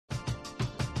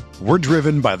We're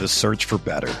driven by the search for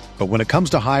better. But when it comes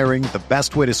to hiring, the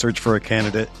best way to search for a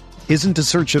candidate isn't to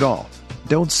search at all.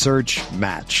 Don't search,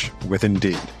 match with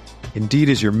Indeed. Indeed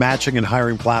is your matching and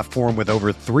hiring platform with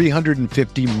over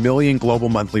 350 million global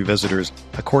monthly visitors,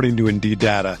 according to Indeed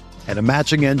data, and a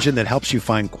matching engine that helps you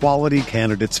find quality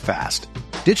candidates fast.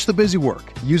 Ditch the busy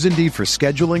work. Use Indeed for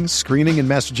scheduling, screening, and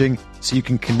messaging so you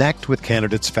can connect with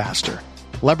candidates faster.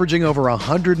 Leveraging over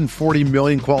 140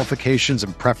 million qualifications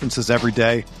and preferences every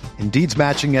day, Indeed's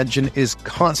matching engine is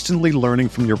constantly learning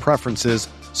from your preferences,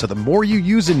 so the more you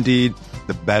use Indeed,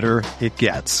 the better it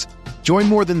gets. Join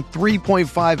more than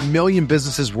 3.5 million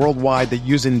businesses worldwide that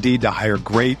use Indeed to hire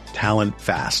great talent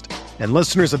fast. And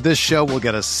listeners of this show will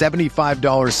get a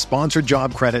 $75 sponsored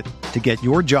job credit to get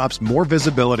your jobs more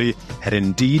visibility at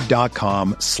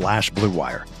Indeed.com/Blue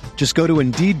Wire. Just go to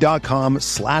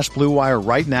Indeed.com/Blue Wire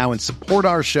right now and support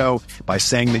our show by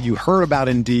saying that you heard about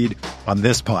Indeed on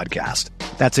this podcast.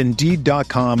 That's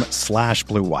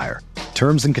Indeed.com/Blue Wire.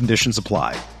 Terms and conditions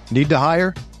apply. Need to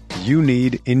hire? You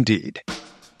need Indeed.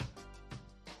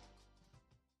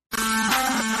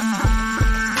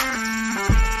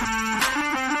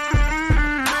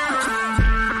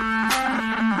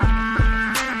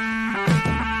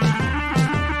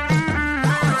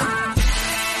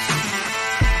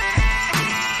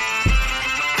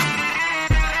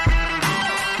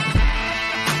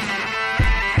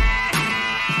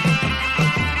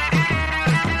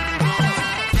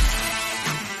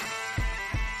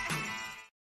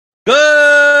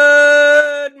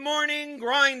 Good morning,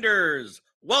 grinders.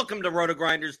 Welcome to Roto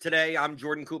Grinders today. I'm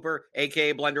Jordan Cooper,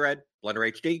 a.k.a. BlenderEd, Blender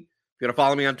HD. If you want to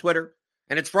follow me on Twitter.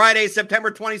 And it's Friday, September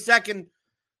 22nd.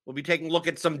 We'll be taking a look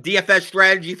at some DFS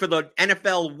strategy for the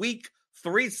NFL Week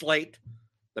 3 slate,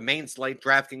 the main slate,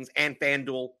 DraftKings and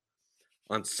FanDuel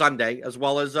on Sunday, as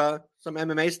well as some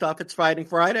MMA stuff. It's Fighting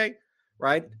Friday,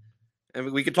 right?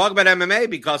 And we could talk about MMA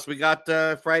because we got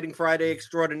Fighting Friday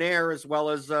Extraordinaire as well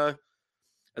as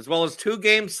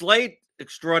 2-game slate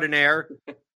extraordinaire.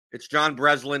 It's John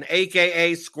Breslin,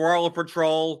 a.k.a.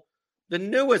 Squirrelpatrol, the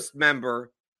newest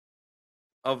member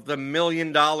of the $1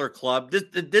 Million Club. This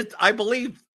I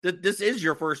believe that this is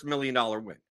your first $1 Million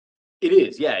win. It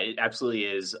is. Yeah, it absolutely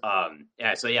is. I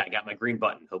got my green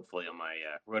button, hopefully, on my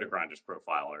Roto Grinders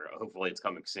profile, or hopefully it's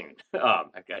coming soon.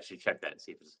 I should check that and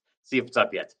see if it's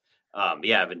up yet. I've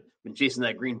been chasing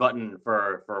that green button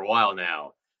for a while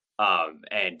now.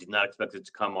 And did not expect it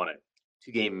to come on a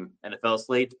 2-game NFL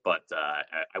slate, but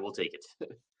I will take it.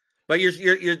 But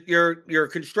your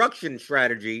construction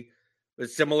strategy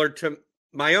was similar to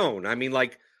my own. I mean,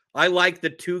 like, I like the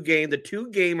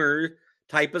 2-gamer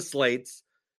type of slates.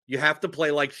 You have to play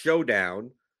like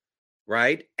Showdown,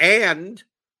 right? And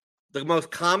the most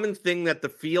common thing that the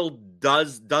field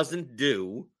doesn't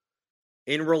do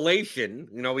in relation,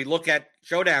 we look at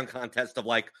Showdown contest of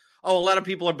like, a lot of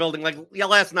people are building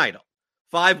last night,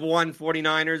 5-1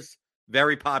 49ers,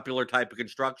 very popular type of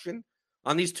construction.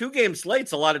 On these 2-game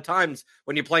slates, a lot of times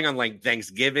when you're playing on like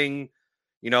Thanksgiving,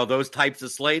 those types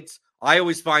of slates, I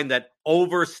always find that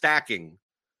overstacking,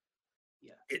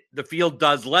 the field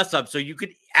does less of. So you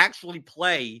could actually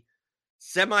play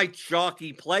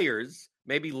semi-chalky players,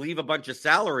 maybe leave a bunch of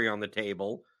salary on the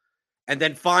table, and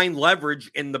then find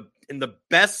leverage in the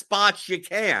best spots you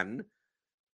can.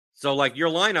 So, like, your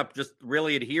lineup just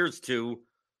really adheres to,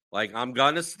 like, I'm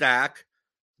going to stack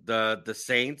the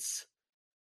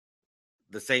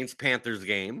Saints-Panthers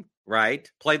game,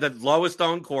 right? Play the lowest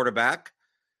owned quarterback.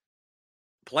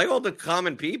 Play all the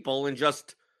common people and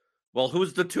just,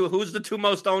 who's the two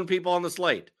most owned people on the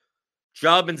slate?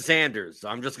 Chubb and Sanders.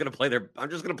 I'm just going to play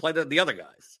the other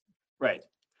guys. Right.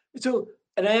 So,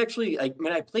 and I actually, I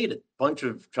played a bunch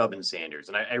of Chubb and Sanders,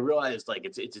 and I realized, like,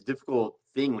 it's a difficult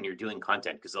thing when you're doing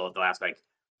content because they'll ask,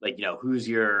 who's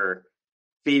your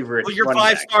favorite? Who's your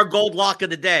 5-star gold lock of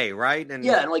the day, right? And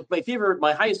like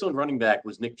my highest owned running back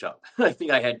was Nick Chubb. I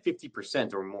think I had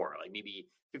 50% or more, like maybe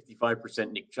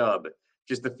 55% Nick Chubb.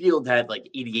 Just the field had like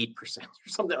 88%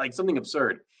 or something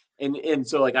absurd. And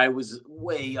so like I was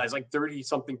like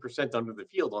 30-something% under the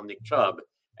field on Nick Chubb.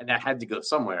 And that had to go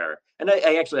somewhere. And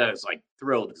I was like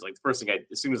thrilled because like the first thing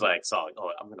as soon as I saw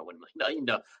I'm gonna win,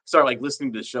 start like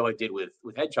listening to the show I did with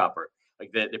Head Chopper,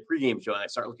 like the pregame show, and I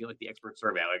start looking at like the expert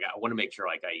survey. Like I want to make sure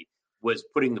like I was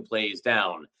putting the plays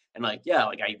down, and like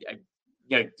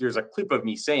there's a clip of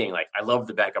me saying like I love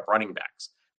the backup running backs,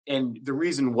 and the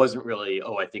reason wasn't really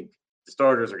I think the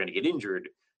starters are going to get injured.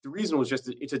 The reason was just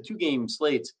it's a 2-game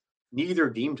slate. Neither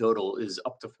team total is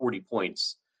up to 40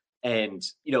 points. And,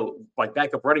 like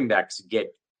backup running backs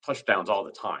get touchdowns all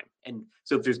the time. And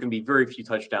so if there's going to be very few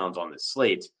touchdowns on this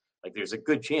slate, like there's a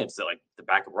good chance that like the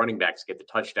backup running backs get the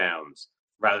touchdowns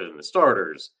rather than the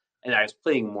starters. And I was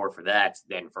playing more for that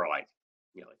than for like,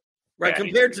 right.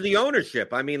 Compared to the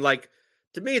ownership. I mean, like,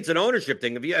 to me, it's an ownership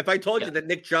thing. If I told you that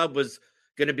Nick Chubb was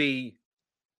going to be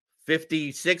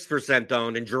 56%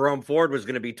 owned and Jerome Ford was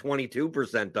going to be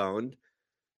 22% owned,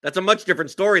 that's a much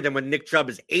different story than when Nick Chubb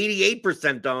is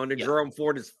 88% owned and Jerome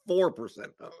Ford is 4%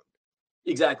 owned.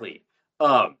 Exactly.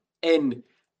 And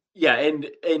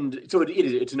so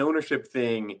it's an ownership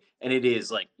thing, and it is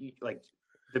like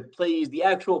the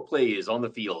actual plays on the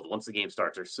field once the game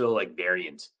starts are so like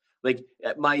variant. Like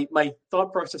my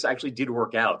thought process actually did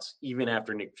work out even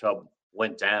after Nick Chubb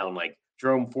went down. Like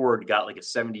Jerome Ford got like a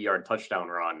 70-yard touchdown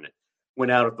run,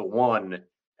 went out at the 1,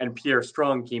 and Pierre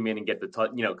Strong came in and got the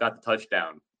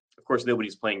touchdown. Of course,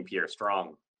 nobody's playing Pierre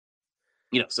Strong,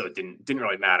 so it didn't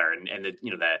really matter. And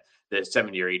the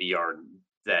 70 or 80-yard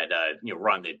that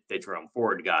run that Jerome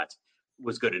Ford got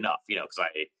was good enough, because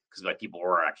people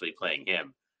were actually playing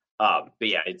him. But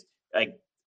yeah, it's I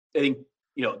think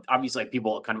obviously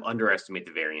people kind of underestimate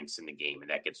the variance in the game, and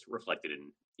that gets reflected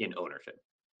in ownership.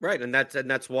 Right, and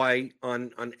that's why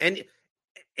on any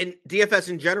in DFS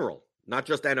in general, not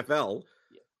just NFL,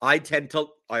 I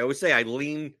always say I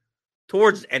lean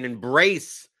towards and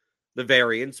embrace the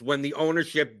variance when the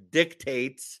ownership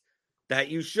dictates that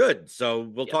you should. So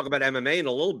we'll talk about MMA in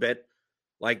a little bit.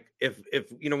 Like if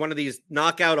one of these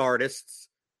knockout artists,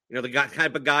 the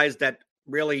type of guys that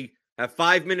really have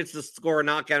 5 minutes to score a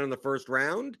knockout in the first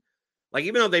round, like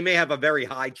even though they may have a very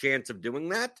high chance of doing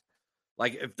that,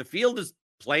 like if the field is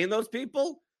playing those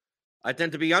people, I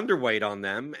tend to be underweight on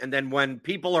them. And then when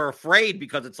people are afraid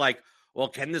because it's like, well,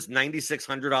 can this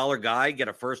 $9,600 guy get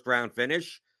a first round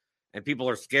finish? And people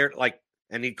are scared,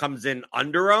 and he comes in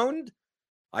underowned.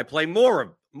 I play more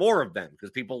of them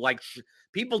because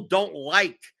people don't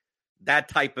like that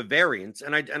type of variance,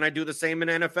 and I do the same in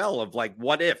NFL of like,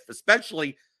 what if,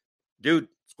 especially, dude,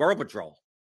 Squirrel Patrol,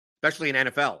 especially in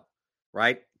NFL,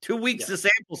 right? 2 weeks of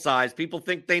sample size, people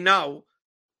think they know,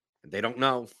 and they don't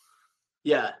know.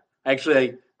 Yeah,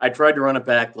 actually, I tried to run it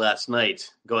back last night,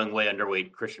 going way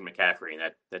underweight Christian McCaffrey, and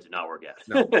that did not work out.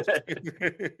 No.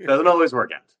 Doesn't always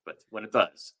work out, but when it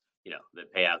does, the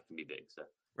payout can be big. So.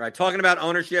 Right. Talking about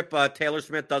ownership, Taylor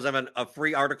Smith does have a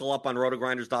free article up on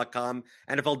rotogrinders.com.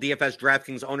 NFL DFS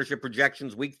DraftKings ownership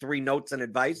projections, week 3 notes and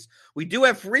advice. We do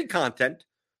have free content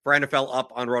for NFL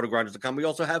up on rotogrinders.com. We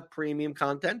also have premium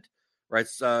content. Right.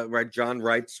 John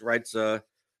writes an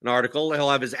article.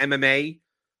 He'll have his MMA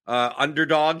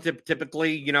underdog.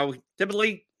 Typically,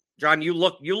 John, you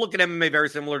look at MMA very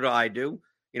similar to I do.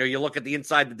 You look at the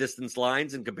inside the distance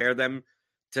lines and compare them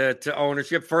to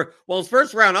ownership his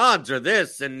first round odds are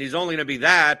this, and he's only going to be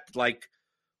that. Like,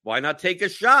 why not take a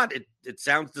shot? It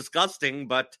sounds disgusting,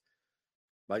 but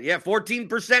yeah,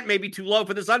 14% may be too low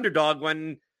for this underdog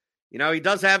when, he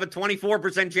does have a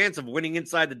 24% chance of winning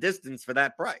inside the distance for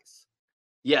that price.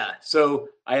 Yeah. So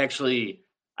I like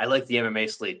the MMA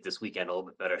slate this weekend a little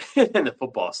bit better than the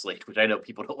football slate, which I know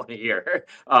people don't want to hear.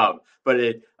 But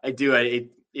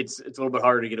it's a little bit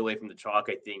harder to get away from the chalk,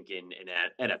 I think, in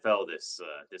NFL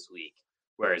this week.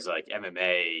 Whereas like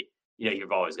MMA,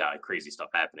 you've always got crazy stuff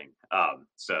happening.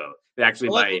 So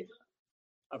actually,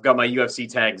 I've got my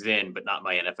UFC tags in, but not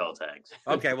my NFL tags.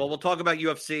 Okay, well, we'll talk about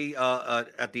UFC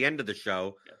at the end of the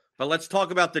show, but let's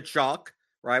talk about the chalk.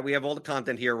 Right, we have all the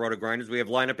content here, Roto Grinders. We have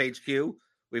lineup HQ.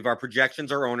 We have our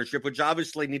projections, our ownership, which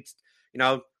obviously needs,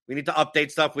 we need to update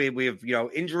stuff. We have,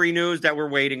 injury news that we're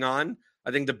waiting on.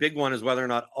 I think the big one is whether or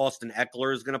not Austin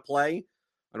Eckler is going to play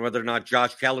and whether or not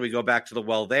Josh Kelly, we go back to the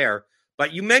well there.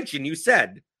 But you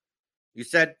said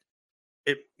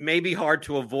it may be hard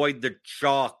to avoid the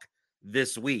chalk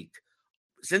this week.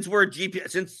 Since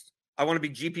I want to be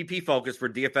GPP focused for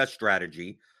DFS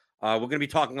strategy, we're going to be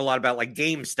talking a lot about like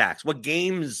game stacks. What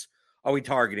games are we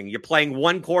targeting? You're playing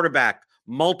one quarterback,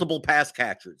 multiple pass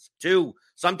catchers. 2,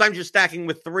 sometimes you're stacking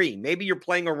with 3. Maybe you're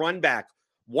playing a run back,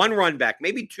 1 run back,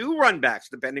 maybe 2 run backs,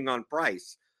 depending on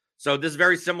price. So this is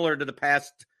very similar to the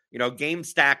past, game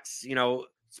stacks,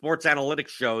 sports analytics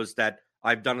shows that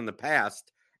I've done in the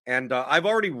past. And I've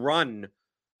already run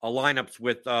lineups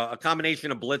with a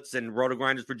combination of blitz and Roto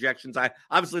Grinders projections.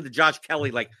 Obviously the Josh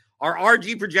Kelly, like our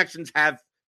RG projections have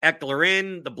Eckler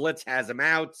in, the blitz has him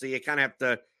out. So you kind of have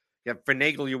to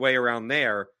finagle your way around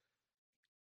there.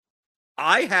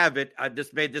 I have it.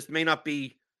 This may not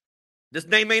be a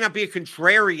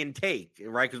contrarian take,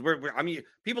 right? Because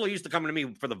people are used to coming to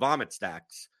me for the vomit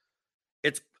stacks.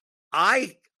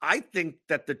 I think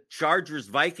that the Chargers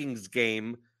Vikings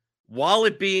game, while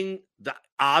it being the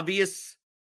obvious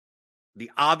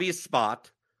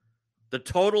spot, the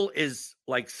total is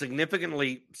like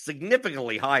significantly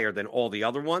higher than all the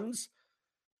other ones.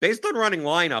 based on running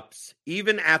lineups,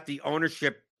 even at the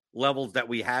ownership levels that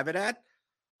we have it at,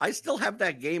 I still have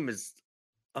that game as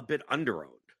a bit under-owned.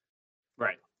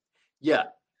 Right. Yeah.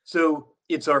 So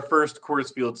it's our first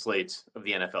Coors Field slate of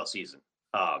the NFL season.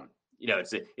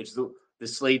 It's the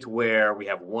slate where we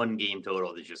have one game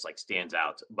total that just like stands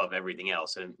out above everything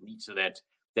else, and so that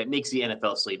makes the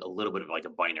NFL slate a little bit of like a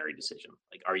binary decision.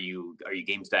 Like, are you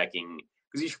game stacking?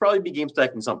 Because you should probably be game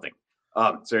stacking something.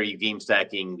 So are you game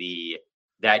stacking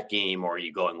that game, or are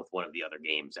you going with one of the other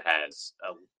games that has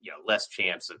a less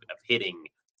chance of hitting?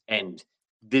 And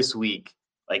this week,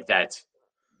 like that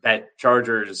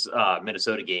Chargers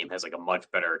Minnesota game has like a much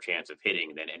better chance of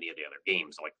hitting than any of the other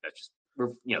games. Like that's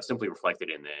just simply reflected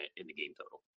in the game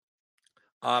total.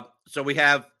 So we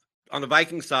have on the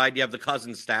Vikings side, you have the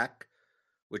Cousins stack,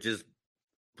 which is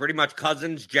pretty much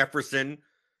Cousins, Jefferson,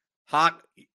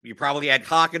 You probably had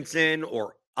Hawkinson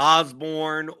or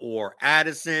Osborne or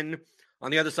Addison.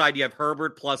 On the other side, you have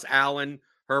Herbert plus Allen,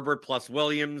 Herbert plus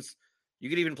Williams. You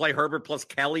could even play Herbert plus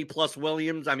Kelly plus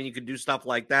Williams. I mean, you could do stuff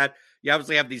like that. You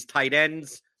obviously have these tight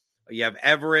ends. You have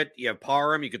Everett. You have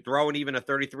Parham. You could throw in even a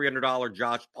 $3,300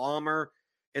 Josh Palmer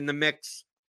in the mix.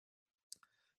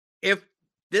 If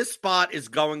this spot is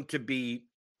going to be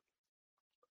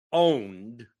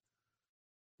owned,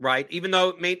 right, even though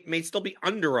it may still be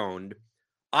under-owned,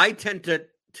 I tend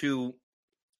to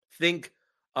think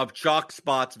of chalk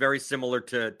spots very similar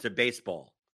to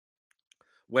baseball,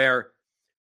 where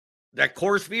that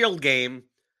Coors Field game,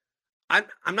 I'm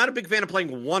not a big fan of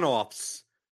playing one-offs,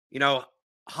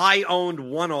 high-owned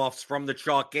one-offs from the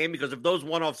chalk game, because if those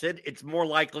one-offs hit, it's more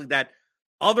likely that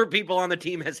other people on the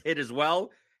team has hit as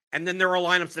well, and then there are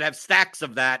lineups that have stacks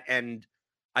of that, and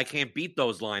I can't beat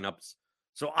those lineups.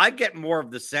 So I get more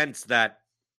of the sense that,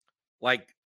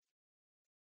 like,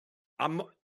 I'm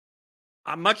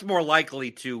much more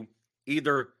likely to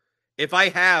either, if I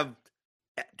have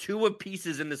two of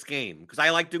pieces in this game, because I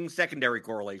like doing secondary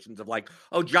correlations of like,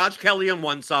 Josh Kelly on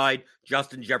one side,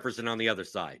 Justin Jefferson on the other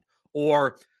side,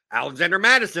 or Alexander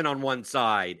Madison on one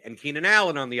side and Keenan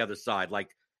Allen on the other side, like,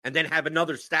 and then have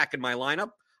another stack in my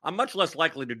lineup. I'm much less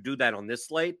likely to do that on this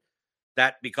slate.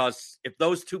 Because if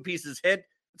those two pieces hit,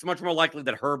 it's much more likely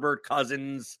that Herbert,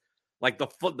 Cousins, like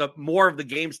the more of the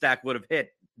game stack would have hit.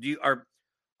 Are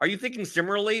you thinking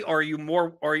similarly, or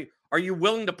are you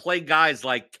willing to play guys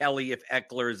like Kelly if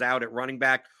Eckler is out at running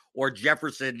back, or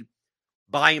Jefferson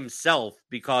by himself,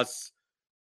 because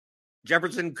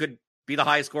Jefferson could be the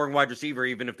highest scoring wide receiver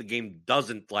even if the game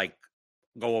doesn't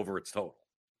go over its total?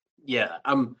 Yeah,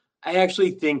 I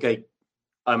actually think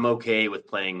I'm okay with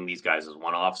playing these guys as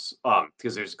one-offs,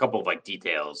 because there's a couple of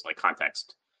details,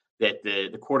 context, that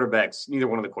the quarterbacks, neither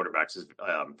one of the quarterbacks is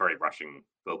very rushing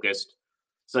focused.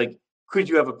 So could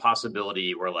you have a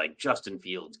possibility where Justin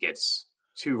Fields gets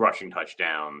 2 rushing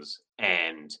touchdowns,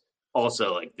 and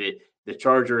also the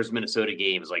Chargers Minnesota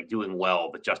game is doing well,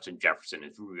 but Justin Jefferson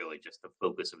is really just the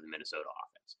focus of the Minnesota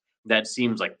offense? That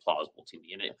seems plausible to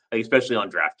me, and especially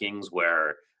on DraftKings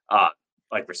where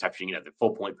reception, the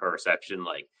full point per reception.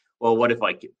 What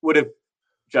if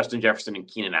Justin Jefferson and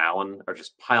Keenan Allen are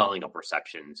just piling up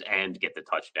receptions and get the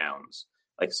touchdowns?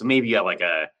 So maybe you have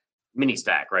a mini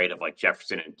stack, right, of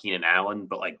Jefferson and Keenan Allen,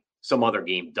 but some other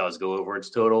game does go over its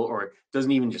total, or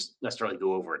doesn't even just necessarily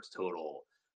go over its total,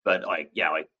 but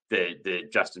the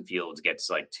Justin Fields gets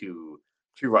 2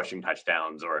 rushing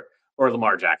touchdowns, or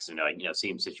Lamar Jackson,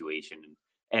 same situation,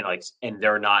 and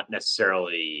they're not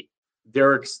necessarily.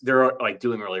 They're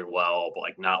doing really well,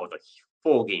 but not with a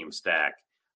full game stack.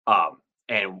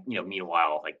 And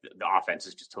meanwhile, the offense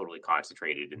is just totally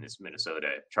concentrated in this Minnesota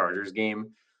Chargers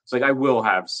game. So I will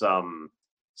have some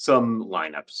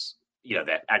lineups,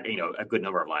 that a good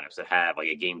number of lineups that have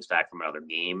a game stack from another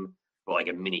game, but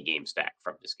a mini game stack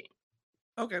from this game.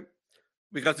 Okay,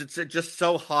 because it's just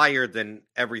so higher than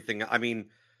everything. I mean,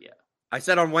 yeah, I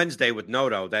said on Wednesday with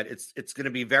Noto that it's going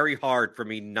to be very hard for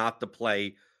me not to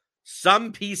play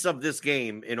some piece of this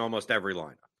game in almost every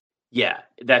lineup. Yeah,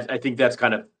 I think that's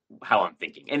kind of how I'm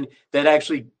thinking, and that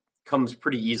actually comes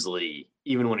pretty easily,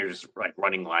 even when you're just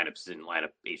running lineups in lineup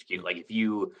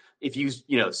HQ. If you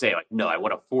say no, I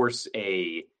want to force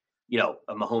a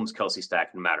Mahomes Kelsey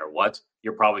stack no matter what,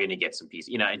 you're probably going to get some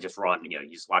pieces, and just run. You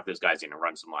just lock those guys in and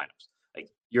run some lineups.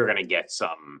 You're going to get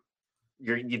some.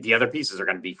 The other pieces are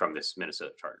going to be from this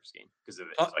Minnesota Chargers game because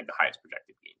it's the highest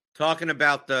projected game. Talking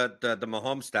about the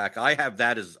Mahomes stack, I have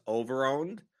that as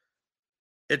over-owned.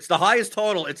 It's the highest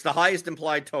total. It's the highest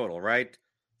implied total, right?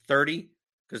 30,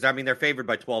 because they're favored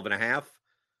by 12.5.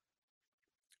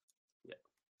 Yeah.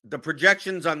 The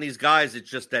projections on these guys, it's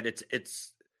just that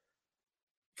it's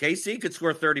KC could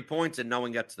score 30 points and no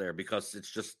one gets there because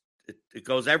it's just it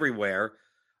goes everywhere.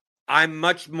 I'm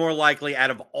much more likely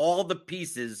out of all the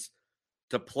pieces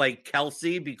to play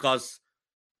Kelsey because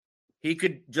he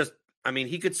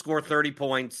could score 30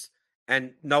 points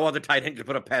and no other tight end could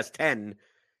put up past 10.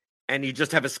 And you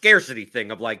just have a scarcity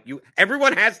thing of like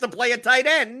everyone has to play a tight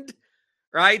end,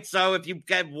 right? So if you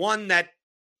get one that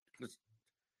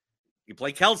you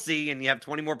play Kelsey and you have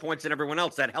 20 more points than everyone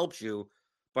else, that helps you.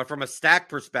 But from a stack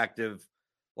perspective,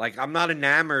 like I'm not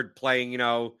enamored playing,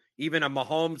 even a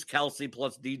Mahomes, Kelsey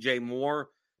plus DJ Moore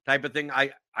type of thing.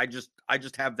 I just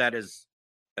have that as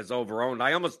overowned.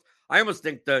 I almost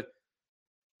think that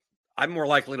I'm more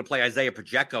likely to play Isaiah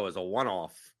Pacheco as a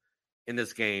one-off in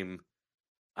this game.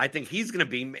 I think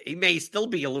he may still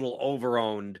be a little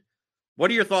overowned. What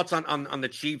are your thoughts on the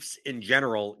Chiefs in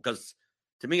general? Because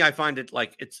to me, I find it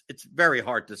like it's very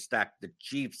hard to stack the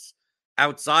Chiefs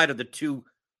outside of the two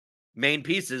main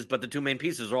pieces, but the two main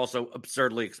pieces are also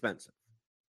absurdly expensive.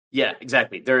 Yeah,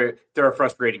 exactly. They're a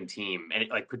frustrating team, and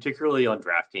like particularly on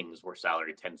DraftKings where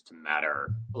salary tends to matter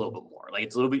a little bit more. Like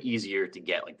it's a little bit easier to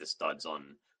get like the studs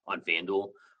on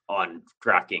FanDuel. On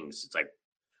DraftKings, it's like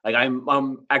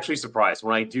I'm actually surprised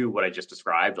when I do what I just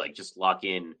described, like just lock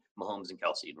in Mahomes and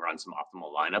Kelsey and run some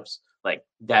optimal lineups. Like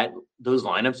that, those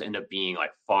lineups end up being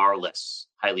like far less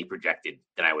highly projected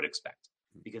than I would expect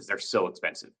because they're so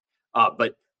expensive.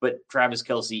 But Travis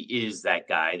Kelsey is that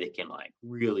guy that can like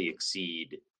really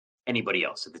exceed anybody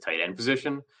else at the tight end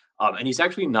position. And he's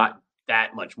actually not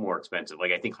that much more expensive.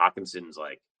 Like I think Hawkinson's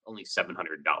like only $700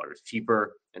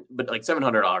 cheaper, but like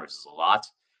 $700 is a lot.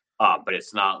 But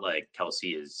it's not like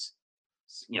Kelsey is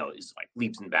like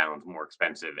leaps and bounds more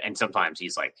expensive. And sometimes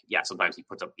sometimes he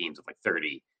puts up games of like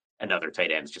 30 and other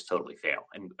tight ends just totally fail.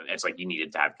 And it's like you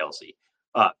needed to have Kelsey.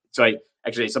 So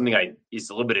something is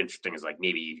a little bit interesting is like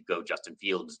maybe you go Justin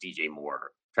Fields, DJ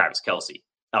Moore, Travis Kelsey,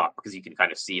 because you can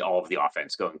kind of see all of the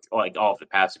offense going like all of the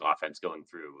passing offense going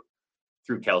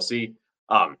through Kelsey.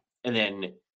 And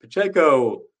then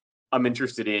Pacheco, I'm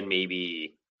interested in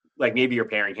maybe you're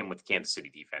pairing him with the Kansas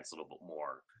City defense a little bit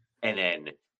more, and then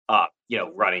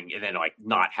running and then like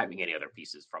not having any other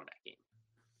pieces from that game.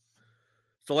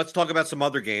 So let's talk about some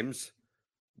other games.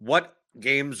 What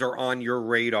games are on your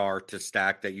radar to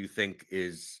stack that you think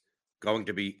is going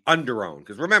to be underowned?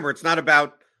 Because remember, it's not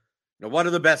about what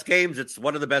are the best games. It's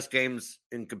what are the best games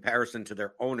in comparison to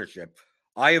their ownership.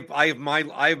 I have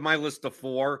my list of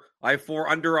 4. I have 4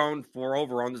 underowned, 4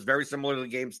 overowned. It's very similar to the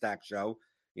Game Stack show.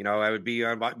 I would be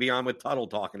on with Tuttle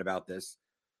talking about this.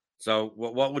 So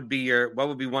what would be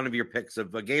one of your picks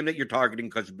of a game that you're targeting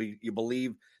because you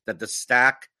believe that the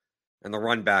stack and the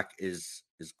run back is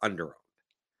underowned?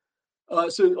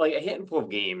 So like a handful of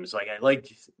games, like I like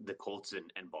the Colts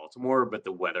and Baltimore, but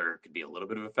the weather could be a little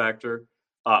bit of a factor.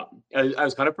 I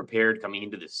was kind of prepared coming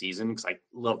into the season because I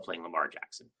love playing Lamar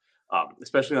Jackson,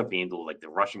 especially on FanDuel. Like the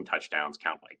rushing touchdowns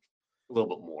count like a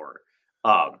little bit more.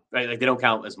 Like they don't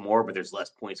count as more, but there's less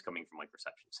points coming from like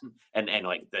receptions and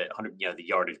like the 100, the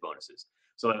yardage bonuses.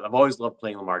 So I've always loved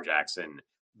playing Lamar Jackson,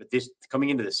 but this coming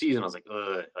into the season, I was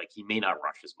like he may not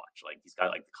rush as much. Like he's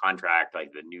got like the contract,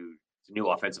 like the new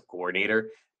offensive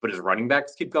coordinator, but his running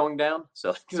backs keep going down,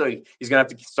 so he's gonna have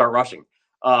to start rushing.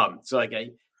 So like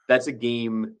that's a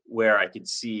game where I could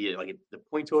see like the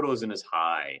point total isn't as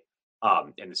high,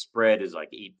 and the spread is like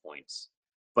 8 points.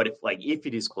 But if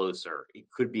it is closer, it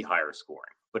could be higher scoring.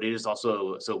 But it is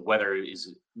also so weather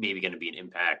is maybe going to be an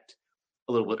impact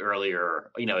a little bit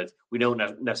earlier. We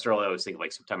don't necessarily always think of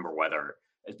like September weather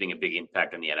as being a big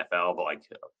impact on the NFL, but like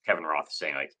Kevin Roth is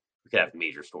saying, like we could have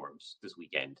major storms this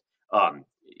weekend.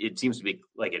 It seems to be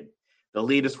like the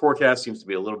latest forecast seems to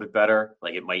be a little bit better.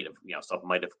 Like it might have, stuff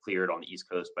might have cleared on the East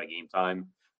Coast by game time.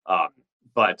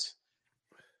 But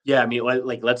yeah, I mean,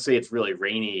 like let's say it's really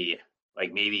rainy.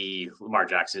 Like maybe Lamar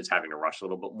Jackson is having to rush a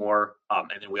little bit more.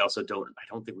 And then we also I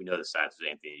don't think we know the stats of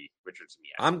Anthony Richardson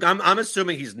yet. I'm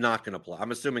assuming he's not going to play.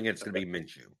 I'm assuming it's going to be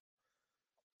Minshew.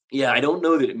 Yeah, I don't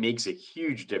know that it makes a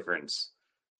huge difference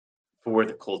for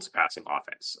the Colts passing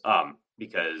offense.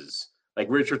 Because like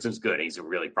Richardson's good. He's a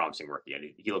really promising rookie. And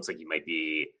he looks like he might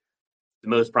be the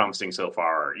most promising so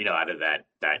far, out of that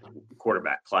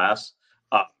quarterback class.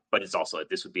 But it's also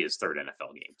this would be his 3rd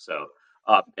NFL game. So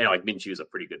and like Minshew is a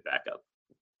pretty good backup.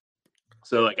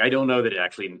 So like I don't know that it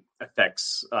actually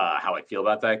affects how I feel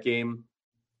about that game.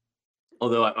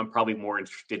 Although I'm probably more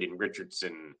interested in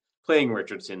playing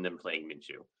Richardson than playing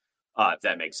Minshew, if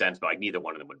that makes sense. But like neither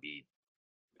one of them would be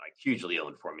like hugely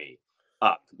owned for me.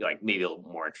 Like maybe a little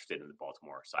more interested in the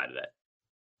Baltimore side of that.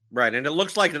 Right, and it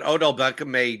looks like that Odell Beckham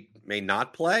may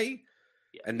not play,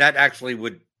 and that actually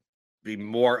would be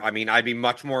more. I mean, I'd be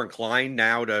much more inclined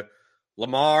now to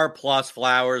Lamar plus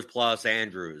Flowers plus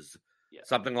Andrews,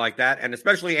 something like that. And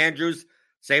especially Andrews,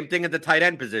 same thing at the tight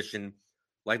end position.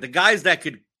 Like the guys that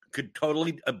could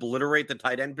totally obliterate the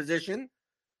tight end position,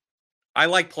 I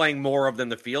like playing more of than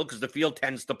the field because the field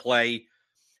tends to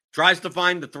tries to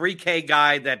find the 3K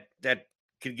guy that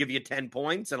could give you 10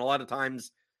 points, and a lot of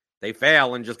times they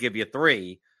fail and just give you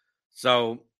 3.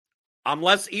 So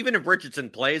even if Richardson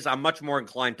plays, I'm much more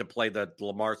inclined to play the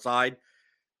Lamar side.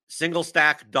 Single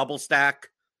stack, double stack.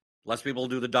 Less people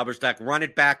do the double stack. Run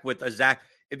it back with a Zach.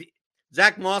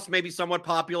 Zach Moss may be somewhat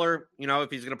popular,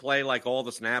 if he's going to play like all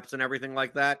the snaps and everything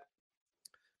like that.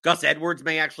 Gus Edwards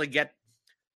may actually get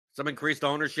some increased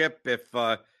ownership if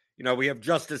we have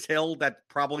Justice Hill that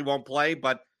probably won't play,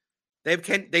 but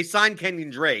they signed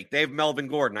Kenyon Drake. They have Melvin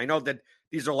Gordon. I know that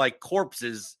these are like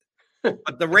corpses,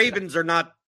 but the Ravens are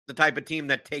not the type of team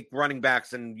that take running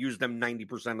backs and use them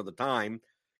 90% of the time.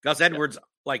 Gus Edwards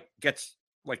gets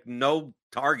no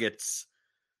targets.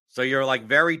 So you're like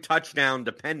very touchdown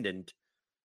dependent.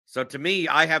 So to me,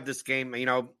 I have this game,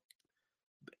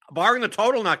 barring the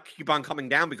total not keep on coming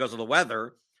down because of the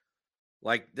weather,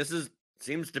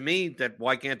 seems to me that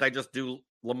why can't I just do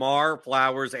Lamar,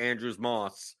 Flowers, Andrews,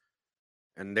 Moss,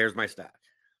 and there's my stack.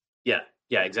 Yeah,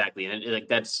 exactly. And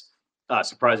that's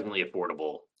surprisingly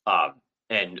affordable.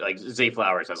 And like Zay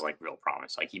Flowers has like real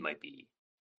promise. Like he might be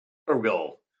a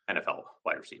real NFL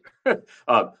wide receiver.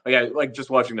 Just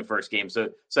watching the first game. So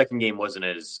second game wasn't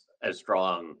as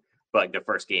strong, but like the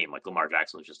first game, like Lamar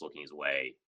Jackson was just looking his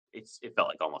way. It felt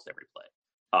like almost every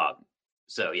play.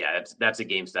 So yeah, that's a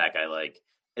game stack I like.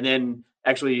 And then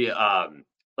actually,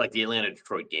 like the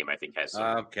Atlanta-Detroit game, I think has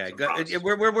some, okay. Some good.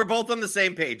 We're both on the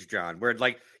same page, John. We're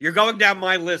like you're going down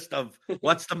my list of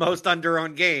what's the most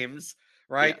under-owned games,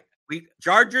 right? Yeah.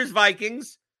 Chargers,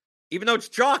 Vikings. Even though it's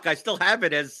chalk, I still have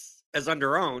it as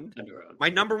under-owned. My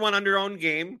number one under-owned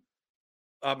game,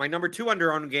 my number 2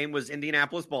 under-owned game was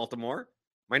Indianapolis, Baltimore.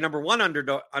 My number 1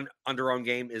 under-owned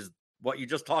game is what you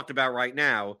just talked about right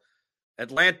now,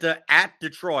 Atlanta at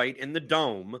Detroit in the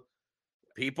Dome.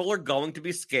 People are going to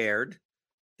be scared.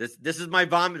 This is my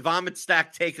vomit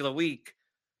stack take of the week.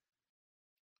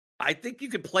 I think you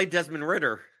could play Desmond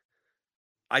Ridder.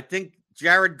 I think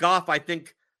Jared Goff,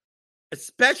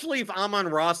 especially if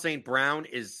Amon-Ra St. Brown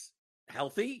is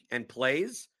healthy and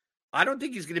plays, I don't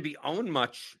think he's going to be owned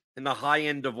much in the high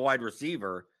end of wide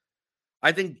receiver.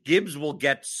 I think Gibbs will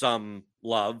get some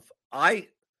love.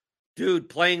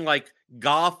 Playing like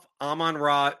Goff,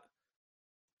 Amon-Ra,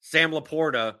 Sam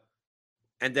Laporta,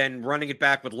 and then running it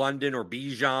back with London or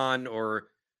Bijan or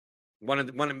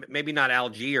maybe not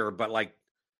Algier, but like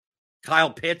Kyle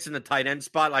Pitts in the tight end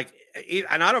spot. And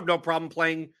I don't have no problem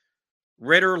playing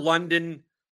Ridder, London,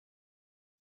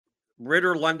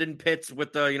 Pitts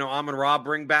with the, Amon-Ra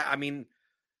bring back. I mean,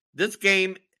 this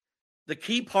game, the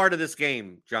key part of this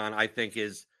game, John, I think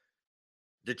is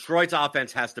Detroit's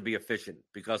offense has to be efficient,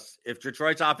 because if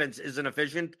Detroit's offense isn't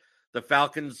efficient, the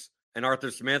Falcons and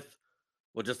Arthur Smith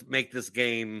will just make this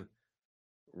game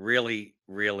really,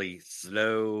 really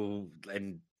slow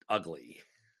and ugly.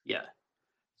 Yeah.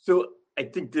 So I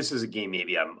think this is a game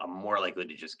maybe I'm more likely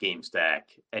to just game stack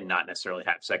and not necessarily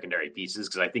have secondary pieces,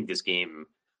 because I think this game,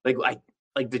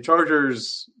 like the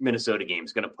Chargers Minnesota game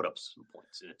is going to put up some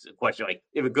points, and it's a question like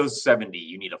if it goes 70,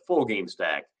 you need a full game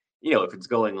stack. If it's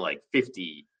going like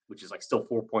 50, which is like still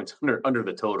 4 points under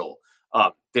the total,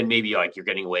 then maybe like you're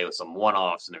getting away with some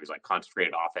one-offs and there's like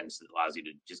concentrated offense that allows you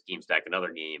to just game stack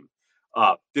another game.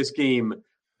 This game,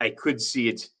 I could see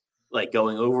it like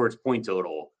going over its point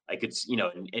total. I could,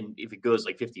 and if it goes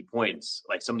like 50 points,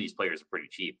 like some of these players are pretty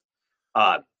cheap.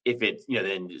 If it,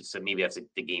 then so maybe that's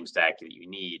the game stack that you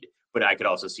need. But I could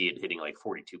also see it hitting like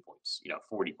 42 points,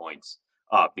 40 points,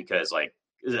 because like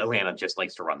Atlanta just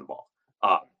likes to run the ball.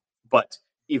 But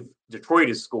if Detroit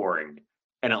is scoring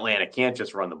and Atlanta can't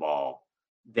just run the ball,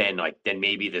 then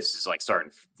maybe this is like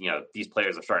starting, these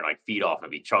players are starting to like feed off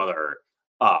of each other.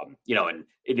 And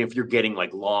if you're getting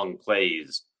like long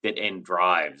plays that end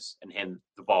drives and hand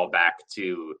the ball back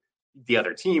to the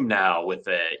other team now with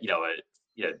a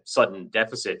sudden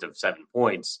deficit of 7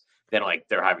 points, then like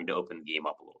they're having to open the game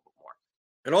up a little bit more.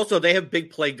 And also they have big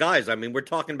play guys. I mean, we're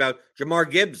talking about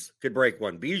Jamar Gibbs could break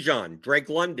one, Bijan, Drake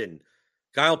London,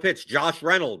 Kyle Pitts, Josh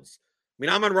Reynolds. I mean,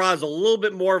 Amon-Ra is a little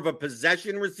bit more of a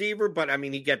possession receiver, but I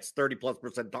mean, he gets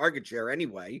 30+% target share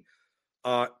anyway.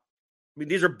 I mean,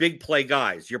 these are big play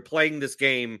guys. You're playing this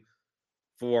game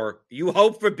you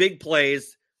hope for big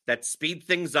plays that speed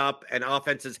things up, and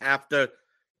offenses have to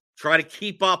try to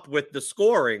keep up with the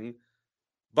scoring.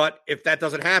 But if that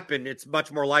doesn't happen, it's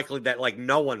much more likely that like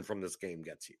no one from this game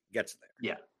gets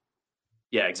there.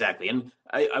 Yeah, exactly. And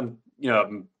I'm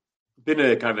been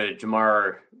a kind of a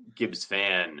Jamar Gibbs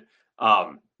fan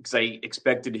because I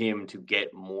expected him to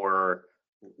get more,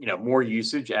 more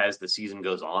usage as the season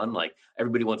goes on. Like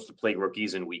everybody wants to play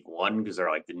rookies in week one because they're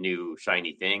like the new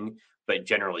shiny thing. But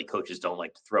generally, coaches don't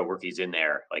like to throw rookies in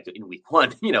there like in week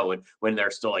one, when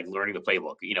they're still like learning the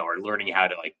playbook, or learning how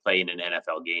to like play in an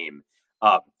NFL game.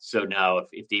 So now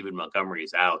if David Montgomery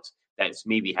is out, that's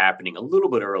maybe happening a little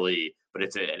bit early, but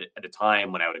it's at a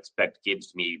time when I would expect Gibbs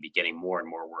to maybe be getting more and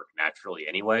more work naturally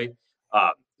anyway.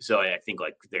 So I think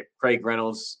like the Craig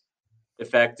Reynolds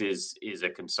effect is a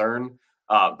concern,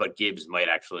 but Gibbs might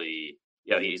actually,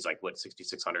 he's like what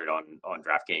 6,600 on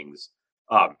DraftKings.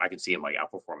 I could see him like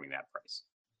outperforming that price.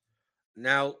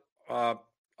 Now,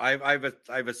 I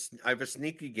have a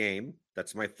sneaky game.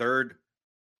 That's my third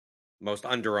most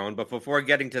under-owned. But before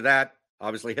getting to that,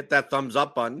 obviously hit that thumbs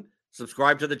up button,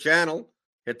 subscribe to the channel,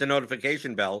 hit the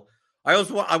notification bell. I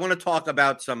want to talk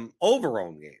about some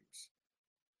over-owned games,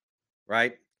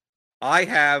 right? I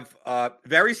have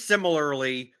very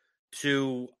similarly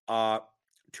to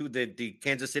the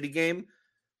Kansas City game.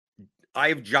 I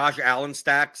have Josh Allen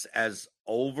stacks as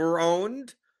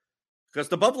over-owned because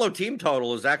the Buffalo team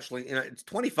total is actually, it's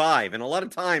 25. And a lot of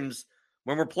times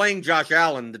when we're playing Josh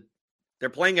Allen, they're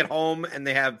playing at home and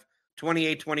they have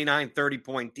 28, 29,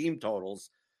 30-point team totals.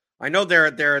 I know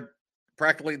they're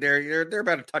practically they're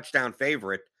about a touchdown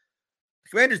favorite. The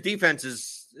Commanders' defense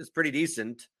is pretty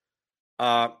decent.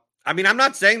 I mean, I'm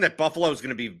not saying that Buffalo is going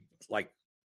to be like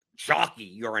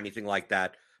chalky or anything like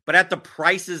that, but at the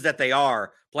prices that they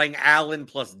are, playing Allen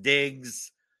plus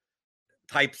Diggs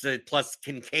types of plus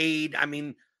Kincaid, I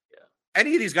mean,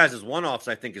 any of these guys as one-offs,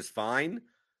 I think, is fine.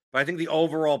 But I think the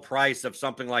overall price of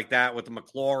something like that with a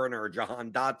McLaurin or a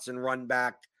Jahan Dotson run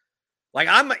back, like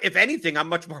if anything, I'm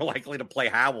much more likely to play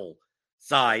Howell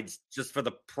sides just for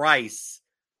the price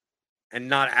and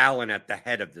not Allen at the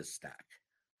head of this stack.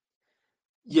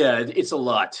 Yeah, it's a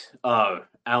lot.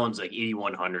 Allen's like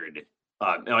 8,100.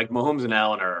 Like Mahomes and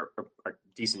Allen are a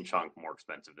decent chunk more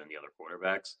expensive than the other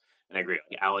quarterbacks. And I agree.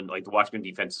 Like Allen, like the Washington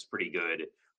defense is pretty good.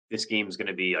 This game's going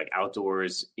to be like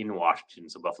outdoors in Washington,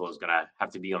 so Buffalo's going to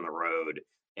have to be on the road,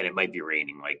 and it might be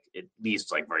raining. Like at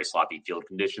least like very sloppy field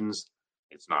conditions.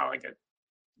 It's not like a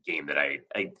game that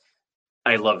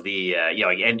I love the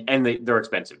they're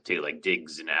expensive too. Like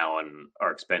Diggs and Allen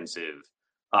are expensive.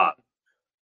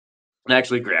 And I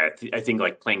actually agree. I think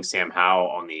like playing Sam Howell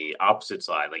on the opposite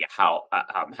side, like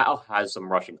Howell has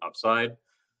some rushing upside.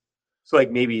 So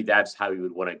like maybe that's how you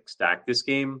would want to stack this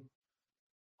game.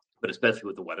 But especially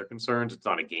with the weather concerns, it's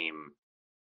not a game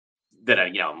that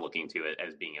I'm looking to it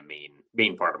as being a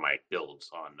main part of my builds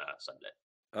on Sunday.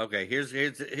 Okay,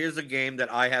 here's a game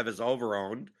that I have as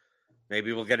over-owned.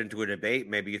 Maybe we'll get into a debate.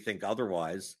 Maybe you think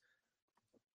otherwise.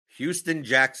 Houston,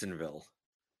 Jacksonville.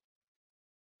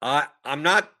 I'm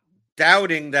not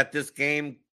doubting that this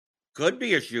game could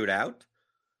be a shootout,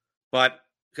 but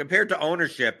compared to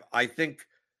ownership, I think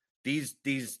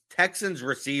these Texans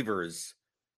receivers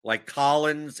like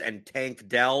Collins and Tank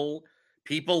Dell,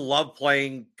 people love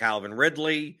playing Calvin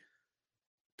Ridley.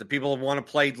 The people want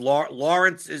to play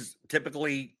Lawrence is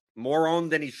typically more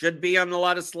owned than he should be on a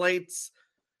lot of slates.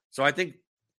 So I think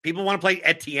people want to play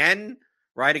Etienne,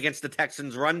 right, against the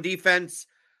Texans' run defense.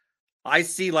 I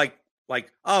see like,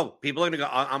 people are going to go,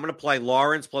 I'm going to play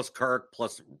Lawrence plus Kirk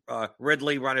plus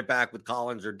Ridley, run it back with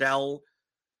Collins or Dell.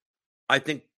 I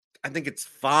think it's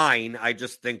fine. I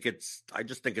just think it's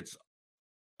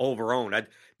over-owned.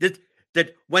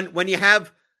 That when you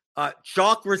have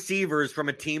chalk receivers from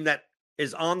a team that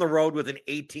is on the road with an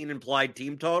 18 implied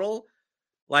team total,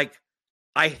 like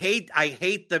I hate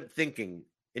the thinking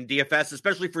in DFS,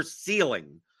 especially for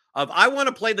ceiling, of I want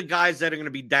to play the guys that are going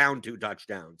to be down 2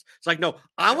 touchdowns. It's like, no,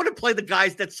 I want to play the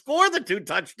guys that score the 2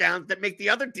 touchdowns that make the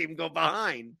other team go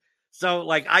behind. So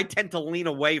like I tend to lean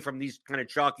away from these kind of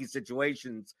chalky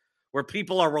situations where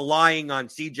people are relying on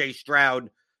CJ Stroud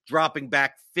dropping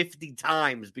back 50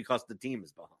 times because the team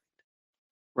is behind.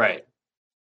 Right.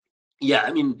 Yeah,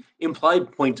 I mean,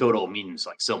 implied point total means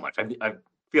like so much. I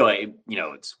feel like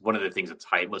it's one of the things that's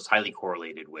most highly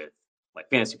correlated with like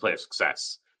fantasy player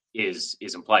success is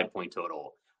implied point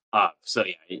total. So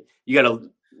yeah, you got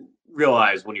to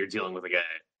realize when you're dealing with like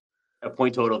a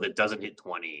point total that doesn't hit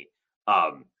 20,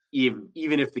 even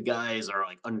if the guys are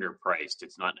like underpriced,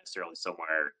 it's not necessarily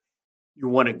somewhere you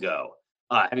want to go.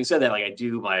 Having said that, like I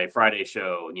do my Friday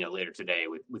show, later today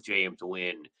with JM to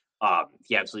win.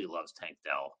 He absolutely loves Tank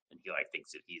Dell, and he like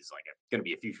thinks that he's like going to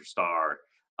be a future star.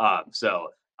 So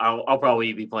I'll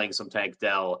probably be playing some Tank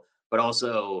Dell, but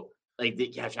also like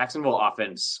Jacksonville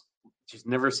offense just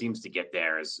never seems to get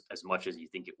there as much as you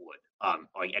think it would.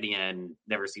 Like Etienne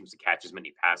never seems to catch as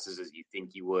many passes as you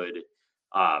think you would.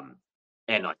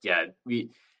 And we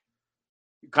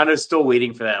kind of still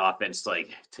waiting for that offense to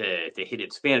hit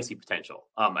its fantasy potential.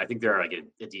 I think they're like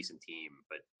a decent team,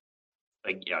 but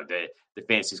like the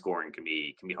fantasy scoring can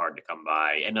be hard to come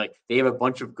by, and like they have a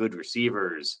bunch of good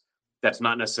receivers that's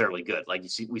not necessarily good. Like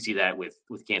we see that with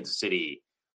Kansas City,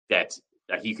 that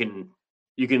you can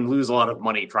lose a lot of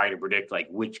money trying to predict like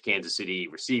which Kansas City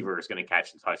receiver is going to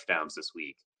catch the touchdowns this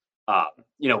week.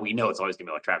 We know it's always going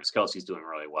to be like Travis Kelce's doing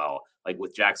really well. Like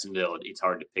with Jacksonville, it's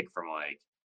hard to pick from like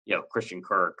Christian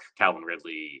Kirk, Calvin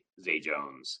Ridley, Zay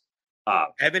Jones.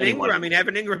 Evan Ingram. I mean,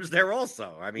 Evan Ingram's there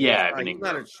also. I mean, Evan he's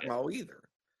Ingram, not a schmo either.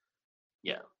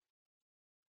 Yeah.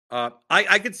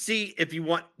 I could see if you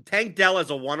want Tank Dell as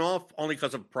a one-off only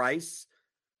because of price.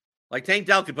 Like Tank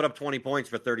Dell could put up 20 points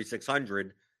for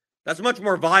 3,600. That's much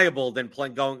more viable than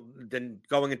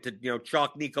going into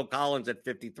chalk Nico Collins at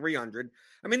 5,300.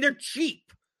 I mean, they're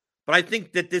cheap, but I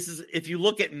think that this is, if you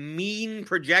look at mean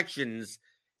projections,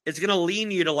 it's going to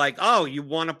lean you to like, oh, you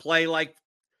want to play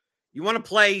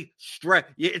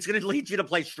it's going to lead you to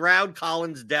play Stroud,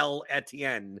 Collins, Dell,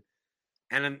 Etienne.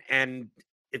 And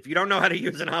if you don't know how to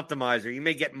use an optimizer, you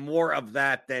may get more of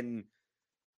that than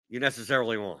you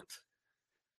necessarily want.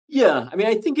 Yeah, I mean,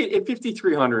 I think at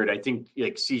 5,300, I think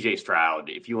like CJ Stroud,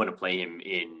 if you want to play him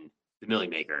in the Millie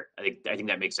Maker, I think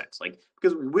that makes sense. Like,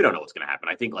 because we don't know what's going to happen.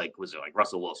 I think was it like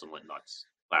Russell Wilson went nuts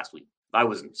last week? I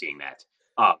wasn't seeing that.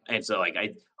 And so like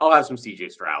I'll have some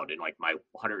CJ Stroud in like my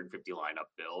 150 lineup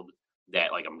build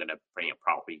that like I'm gonna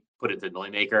probably put into the Millie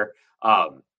Maker.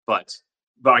 But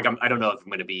like I don't know if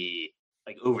I'm gonna be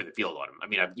like over the field on him. I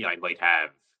mean, I might have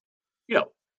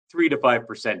 3 to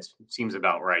 5% seems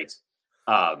about right.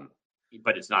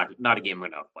 But it's not a game I'm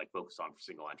gonna like focus on for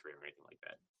single entry or anything like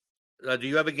that. Do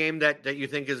you have a game that you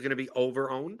think is going to be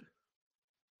over owned?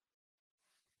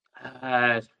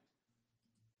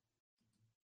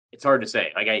 It's hard to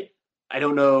say. Like I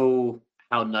don't know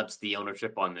how nuts the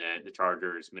ownership on the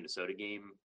Chargers Minnesota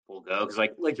game will go, because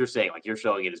like you're saying, like you're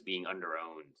showing it as being under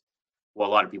owned. Well,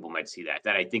 a lot of people might see that.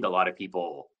 Then I think a lot of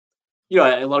people are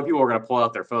going to pull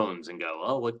out their phones and go,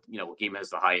 oh, what game has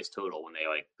the highest total when they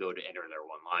like go to enter their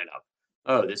one lineup?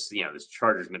 Oh, this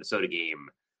Chargers Minnesota game,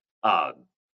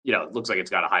 it looks like it's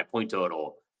got a high point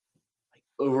total. Like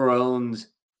overowned.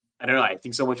 I don't know. I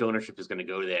think so much ownership is going to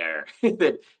go there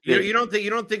that you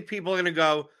don't think people are going to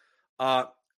go.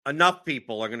 Enough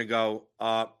people are going to go,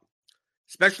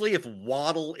 especially if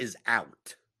Waddle is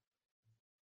out.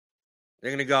 They're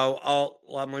going to go, oh,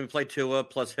 well, I'm going to play Tua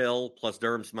plus Hill plus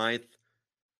Durham Smythe.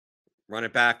 Run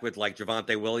it back with like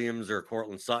Javonte Williams or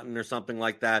Cortland Sutton or something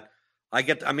like that.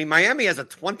 Miami has a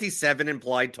 27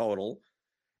 implied total,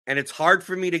 and it's hard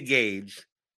for me to gauge.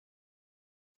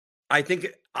 I think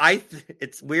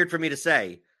it's weird for me to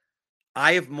say.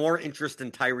 I have more interest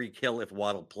in Tyreek Hill if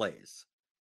Waddle plays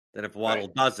than if Waddle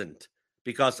doesn't,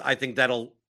 because I think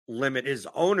that'll limit his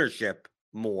ownership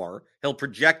more. He'll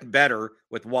project better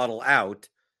with Waddle out.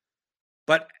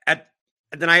 But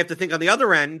then I have to think on the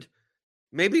other end,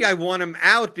 maybe I want him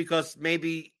out because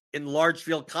maybe in large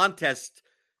field contests,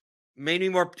 too many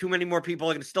more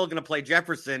people are still going to play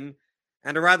Jefferson,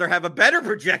 and I'd rather have a better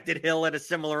projected Hill at a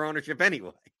similar ownership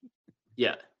anyway.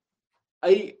 Yeah.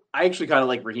 I actually kind of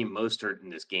like Raheem Mostert in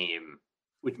this game,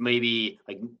 which maybe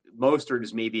like Mostert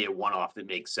is maybe a one-off that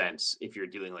makes sense if you're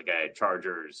doing like a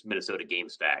Chargers Minnesota game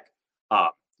stack,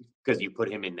 because you put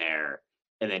him in there,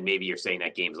 and then maybe you're saying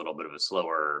that game's a little bit of a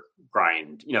slower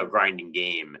grinding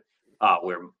game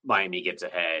where Miami gets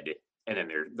ahead, and then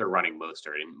they're running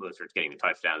Mostert, and Mostert's getting the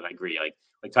touchdowns. I agree. Like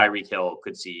Tyreek Hill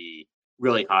could see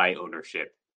really high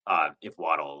ownership if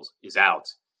Waddles is out.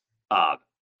 But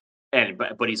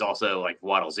he's also like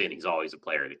Waddle's in. He's always a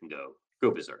player that can go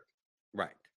berserk. Right.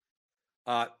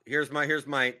 Here's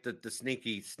the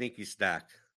sneaky stack.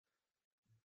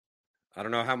 I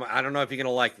don't know if you're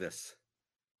gonna like this.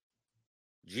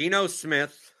 Geno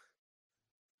Smith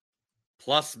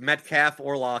plus Metcalf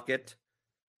or Lockett.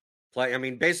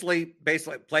 Basically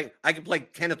play. I could play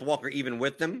Kenneth Walker even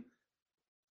with them.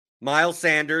 Miles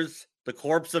Sanders, the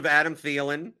corpse of Adam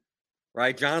Thielen,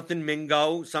 right? Jonathan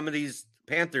Mingo. Some of these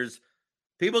Panthers,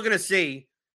 people are going to see,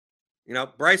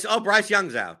 Bryce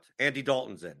Young's out. Andy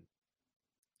Dalton's in.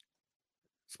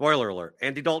 Spoiler alert.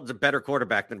 Andy Dalton's a better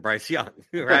quarterback than Bryce Young,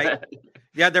 right?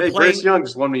 Yeah, they're playing. Bryce Young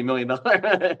just won me $1 million.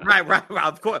 Right,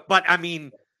 of course. But I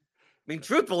mean,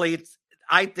 truthfully,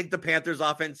 I think the Panthers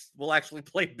offense will actually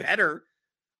play better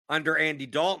under Andy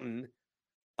Dalton.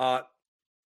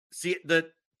 See,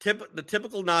 the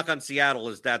typical knock on Seattle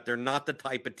is that they're not the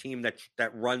type of team that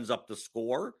runs up the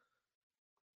score.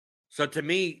 So to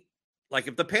me, like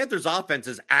if the Panthers offense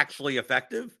is actually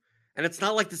effective, and it's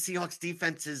not like the Seahawks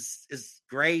defense is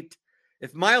great.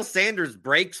 If Miles Sanders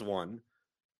breaks one,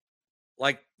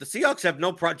 like the Seahawks have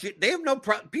no problem. They have no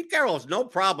problem. Pete Carroll has no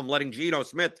problem letting Geno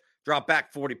Smith drop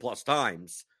back 40 plus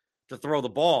times to throw the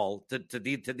ball to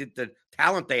the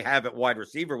talent they have at wide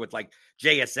receiver with like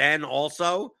JSN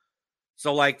also.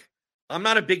 So like I'm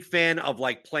not a big fan of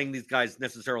like playing these guys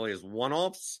necessarily as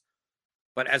one-offs,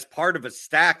 but as part of a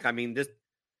stack, I mean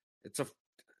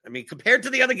compared to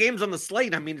the other games on the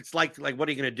slate, I mean it's like what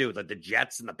are you going to do? Like the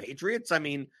Jets and the Patriots? I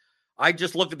mean, I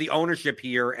just look at the ownership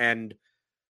here and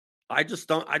I just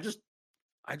don't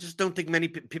think many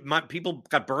people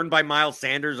got burned by Miles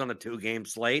Sanders on a 2-game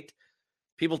slate.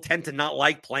 People tend to not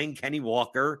like playing Kenny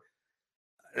Walker.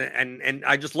 And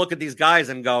I just look at these guys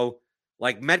and go,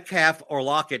 like Metcalf or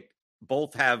Lockett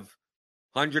both have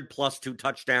 100 plus 2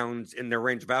 touchdowns in their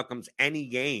range of outcomes any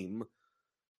game.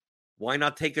 Why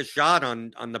not take a shot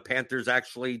on the Panthers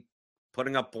actually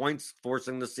putting up points,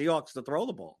 forcing the Seahawks to throw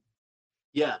the ball?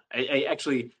 Yeah, I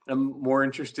actually am more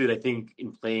interested, I think,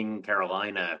 in playing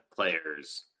Carolina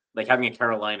players, like having a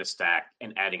Carolina stack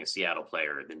and adding a Seattle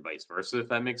player than vice versa, if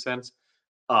that makes sense.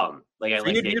 Like I So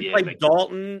like the you idea. play Like,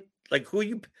 Dalton, like who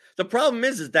you. The problem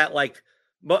is that like,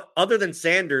 other than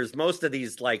Sanders, most of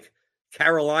these like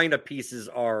Carolina pieces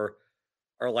are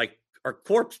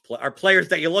are players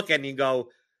that you look at and you go,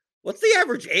 what's the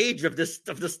average age of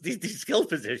these skill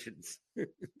positions?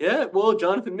 yeah, well,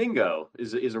 Jonathan Mingo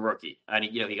is a rookie, and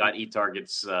he got 8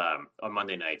 targets on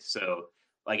Monday night. So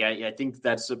like I think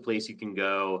that's a place you can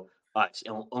go. It's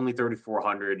only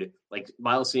 3,400. Like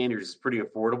Miles Sanders is pretty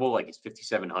affordable. Like it's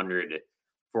 5,700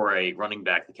 for a running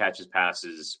back that catches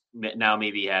passes. Now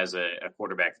maybe he has a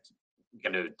quarterback that's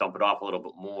going to dump it off a little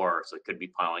bit more, so it could be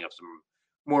piling up some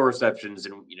more receptions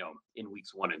in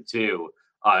weeks 1 and 2.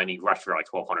 And he rushed for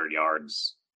like 1,200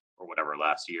 yards or whatever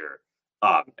last year.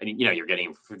 And you're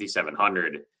getting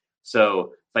 5,700.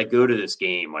 So if I go to this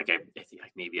game, like I think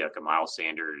like maybe like a Miles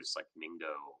Sanders, like Mingo,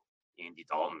 Andy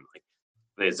Dalton, like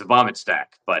it's a vomit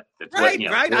stack, but that's right.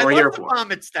 what I we're here love the for.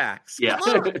 vomit stacks. Yeah.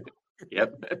 Come on.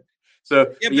 Yep.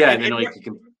 So Yeah, and then like you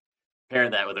can pair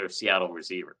that with a Seattle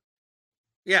receiver.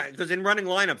 Yeah, because in running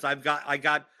lineups,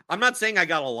 I'm not saying I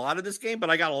got a lot of this game,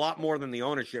 but I got a lot more than the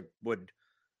ownership would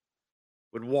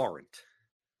warrant.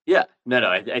 Yeah, no,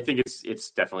 I think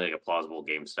it's definitely like a plausible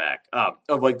game stack.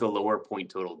 Of like the lower point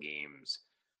total games,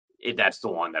 that's the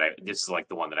one that this is like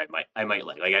the one that I might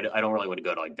like. Like I don't really want to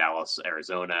go to like Dallas,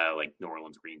 Arizona, like New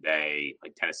Orleans, Green Bay,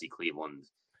 like Tennessee, Cleveland.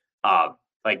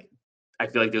 Like I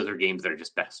feel like those are games that are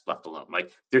just best left alone.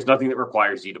 Like there's nothing that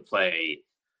requires you to play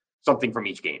something from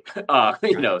each game.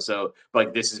 So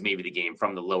like this is maybe the game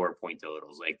from the lower point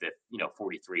totals, like the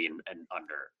 43 and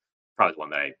under, probably the one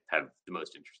that I have the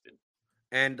most interest in.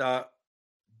 And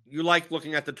you like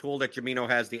looking at the tool that Jamino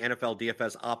has, the NFL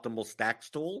DFS Optimal Stacks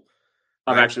tool?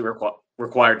 I'm actually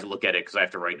required to look at it because I have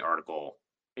to write an article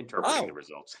interpreting the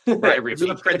results every week.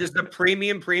 This is the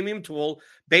premium tool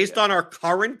based on our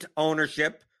current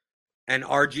ownership and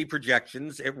RG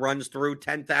projections. It runs through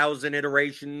 10,000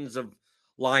 iterations of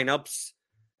lineups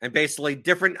and basically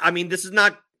different. I mean, this is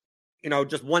not,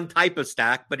 just one type of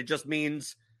stack, but it just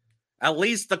means at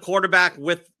least the quarterback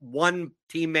with one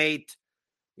teammate.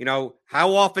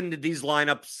 How often did these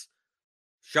lineups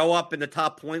show up in the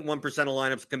top 0.1% of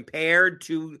lineups compared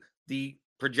to the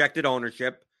projected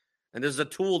ownership? And this is a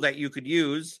tool that you could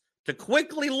use to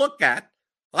quickly look at.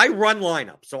 I run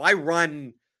lineups, so I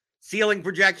run ceiling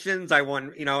projections. I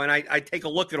run, and I take a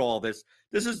look at all this.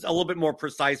 This is a little bit more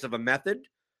precise of a method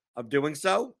of doing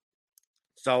so.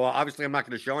 So obviously, I'm not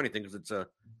going to show anything because it's a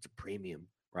premium,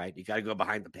 right? You got to go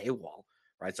behind the paywall.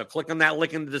 Right, so click on that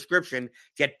link in the description.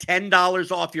 Get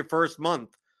 $10 off your first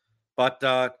month. But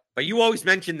you always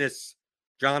mention this,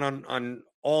 John, on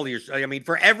all your. I mean,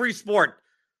 for every sport,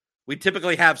 we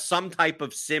typically have some type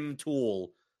of sim tool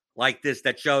like this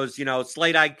that shows,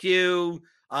 Slate IQ,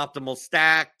 optimal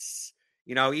stacks.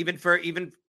 Even for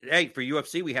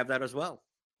UFC, we have that as well.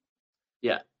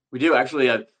 Yeah, we do actually.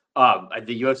 The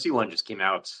UFC one just came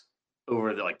out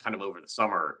over the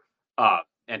summer.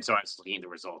 And so I was looking at the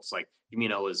results. Like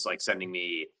Yamino was like sending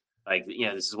me like,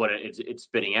 this is what it's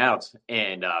spitting out,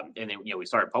 and then we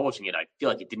started publishing it. I feel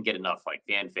like it didn't get enough like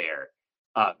fanfare.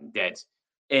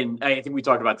 And I think we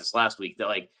talked about this last week that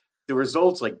like the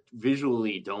results like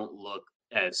visually don't look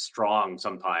as strong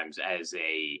sometimes as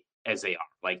they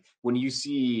are. Like when you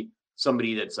see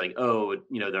somebody that's like,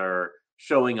 they're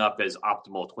showing up as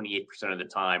optimal 28% of the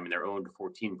time and they're owned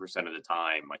 14% of the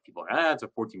time. Like people are, it's a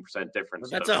 14% difference.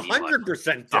 That's 100%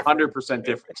 difference. 100%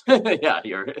 difference.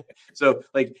 Yeah. So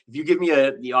like, if you give me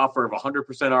the offer of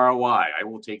 100% ROI, I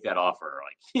will take that offer,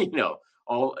 like,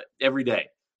 every day.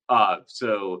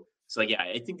 So yeah,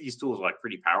 I think these tools are like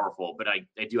pretty powerful, but I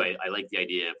like the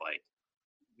idea of like,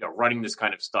 running this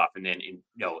kind of stuff and then,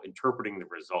 interpreting the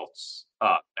results,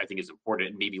 I think is important,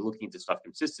 and maybe looking at this stuff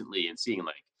consistently and seeing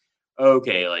like,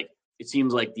 okay, like it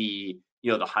seems like the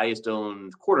highest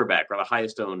owned quarterback or the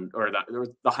highest owned or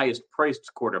the highest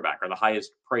priced quarterback or the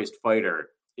highest priced fighter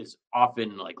is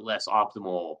often like less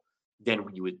optimal than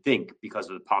you would think because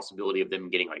of the possibility of them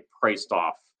getting like priced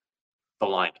off the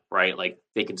line, right? Like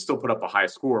they can still put up a high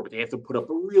score, but they have to put up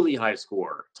a really high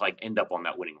score to like end up on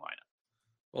that winning lineup.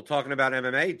 Well, talking about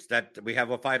MMA, it's that we have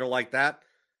a fighter like that,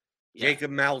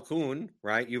 Jacob Malkoun,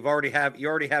 right? You already have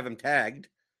him tagged.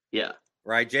 Yeah.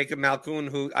 Right. Jacob Malkoun,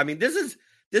 who, I mean, it's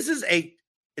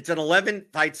an 11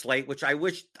 fight slate, which I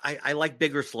wish I like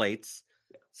bigger slates.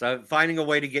 So finding a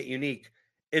way to get unique.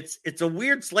 It's a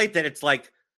weird slate that it's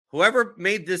like whoever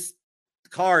made this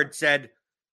card said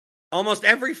almost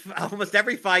every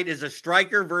fight is a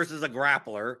striker versus a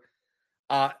grappler.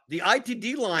 The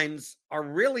ITD lines are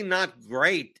really not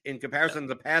great in comparison to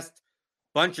the past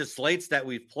bunch of slates that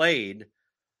we've played.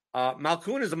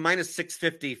 Malkoun is a minus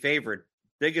 650 favorite,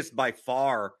 biggest by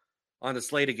far on the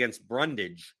slate against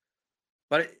Brundage,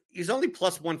 but he's only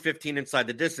plus 115 inside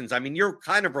the distance. I mean, you're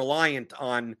kind of reliant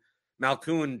on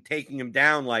Malkoun taking him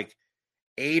down like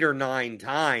 8 or 9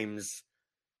 times,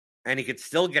 and he could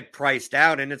still get priced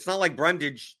out. And it's not like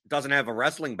Brundage doesn't have a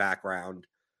wrestling background.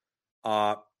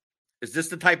 Is this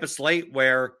the type of slate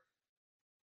where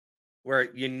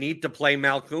you need to play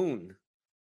Malkoun?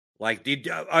 Like,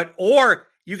 or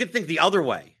you could think the other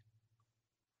way,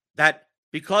 that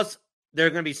because there are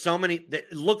going to be so many,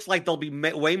 it looks like there'll be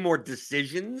way more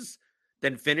decisions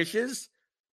than finishes,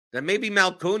 then maybe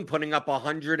Malkoun putting up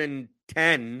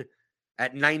 110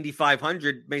 at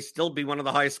 9,500 may still be one of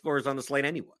the highest scores on the slate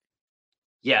anyway.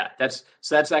 Yeah, that's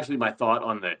actually my thought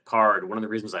on the card. One of the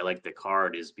reasons I like the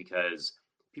card is because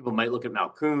people might look at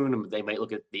Malkoun and they might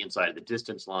look at the inside of the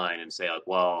distance line and say like,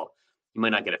 well, he might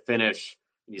not get a finish.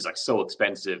 He's like so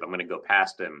expensive, I'm going to go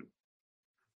past him.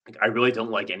 Like, I really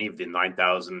don't like any of the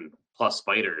 9,000 plus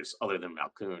fighters other than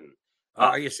Malkoun.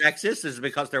 Are you sexist? Is it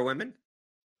because they're women?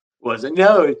 Was it?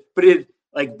 No, but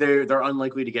they're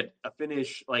unlikely to get a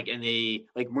finish. Like, and they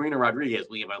like Marina Rodriguez,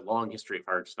 we have a long history of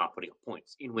her just not putting up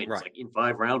points in wins, right. Like in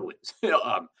 5-round wins.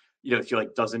 She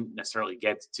like doesn't necessarily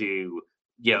get to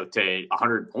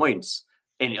 100 points,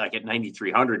 and like at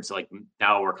 9,300, so like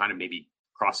now we're kind of maybe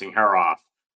crossing her off.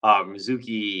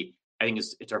 Mizuki, I think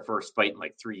it's her first fight in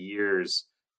like 3 years.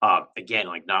 Again,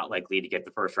 like not likely to get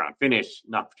the first round finish,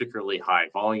 not particularly high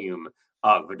volume.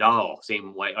 Vidal,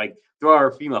 same way. Like there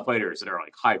are female fighters that are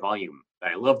like high volume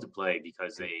that I love to play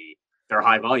because they're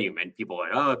high volume, and people are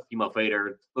like, oh, female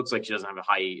fighter looks like she doesn't have a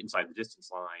high inside the distance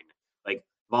line. Like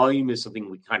volume is something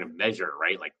we kind of measure,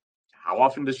 right? Like how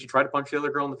often does she try to punch the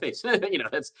other girl in the face?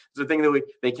 That's the thing that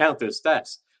they count those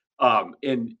stats.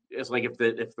 And it's like if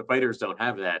the fighters don't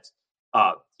have that,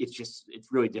 it's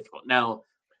really difficult. Now,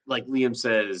 like Liam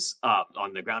says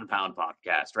on the Ground and Pound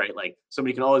podcast, right? Like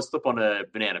somebody can always slip on a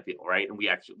banana peel, right? And we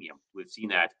actually, we've seen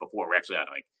that before. We actually had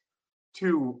like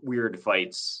 2 weird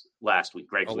fights last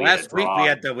week, right? Last week we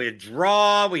had a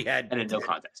draw, we had and a no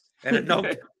contest, and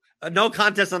a no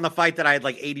contest on the fight that I had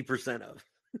like 80% of.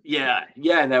 Yeah,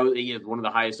 and that was one of the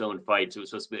highest owned fights. It was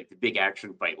supposed to be like the big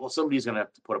action fight. Well, somebody's going to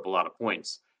have to put up a lot of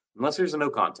points. Unless there's a no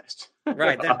contest.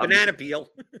 Right, then banana peel.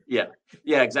 Yeah,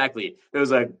 exactly. It was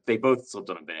like they both slipped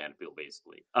on a banana peel,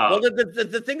 basically. Well,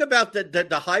 the thing about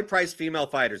the high-priced female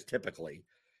fighters typically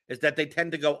is that they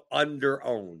tend to go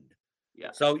under-owned.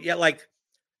 Yeah. So, yeah, like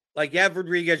you have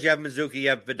Rodriguez, you have Mizuki, you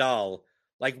have Vidal.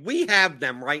 Like, we have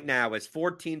them right now as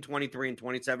 14, 23, and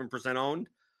 27% owned.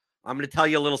 I'm going to tell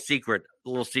you a little secret,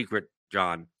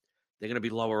 John. They're going to be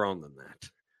lower owned than that.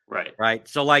 Right.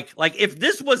 So like if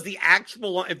this was the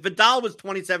actual, if Vidal was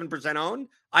 27% owned,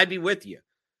 I'd be with you.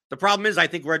 The problem is I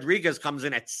think Rodriguez comes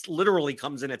in at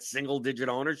single digit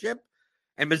ownership,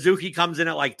 and Mizuki comes in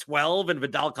at like 12 and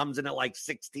Vidal comes in at like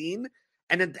 16.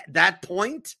 And at that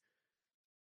point,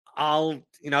 at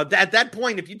that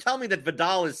point, if you tell me that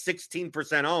Vidal is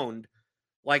 16% owned,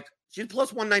 like she's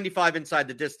plus 195 inside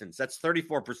the distance, that's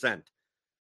 34%.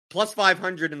 Plus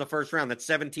 500 in the first round, that's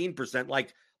 17%.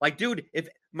 Like, dude, if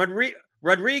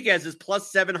Rodriguez is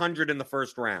plus 700 in the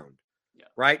first round,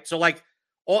 right? So, like,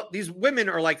 all these women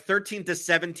are like 13 to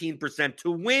 17%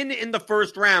 to win in the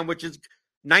first round, which is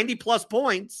 90 plus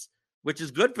points, which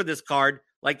is good for this card.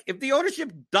 Like if the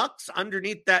ownership ducks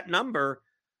underneath that number,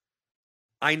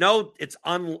 I know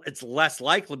it's less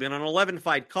likely, but on an 11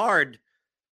 fight card,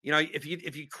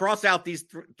 if you cross out these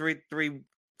three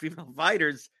female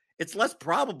fighters, it's less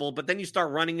probable, but then you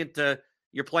start running into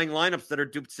you're playing lineups that are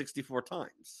duped 64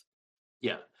 times.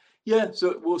 Yeah. Yeah.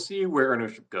 So we'll see where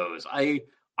ownership goes. I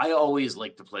always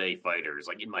like to play fighters.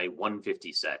 Like in my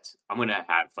 150 set, I'm gonna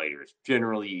have fighters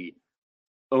generally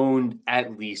owned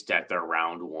at least at their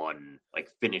round one like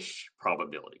finish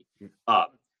probability.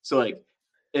 So like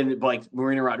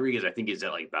Marina Rodriguez, I think is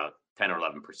at like about 10 or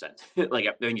 11%. Like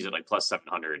I think he's at like plus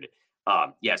 700.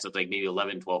 Yeah, so it's like maybe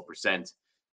 11-12%.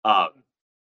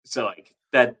 So like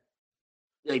that,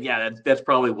 like yeah, that's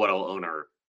probably what I'll own her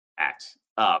at.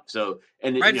 So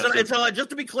and right, so it's just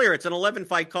to be clear, it's an 11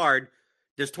 fight card.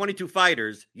 There's 22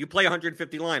 fighters. You play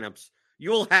 150 lineups.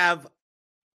 You will have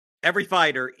every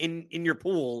fighter in your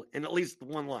pool in at least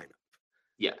one lineup.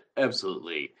 Yeah,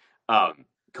 absolutely.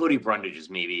 Cody Brundage is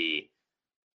maybe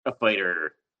a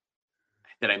fighter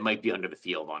that I might be under the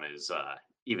field on his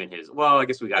well, I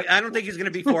guess we got. I don't think he's going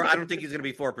to be 4. I don't think he's going to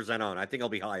be 4% on. I think he'll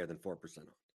be higher than 4% on.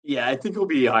 Yeah, I think he'll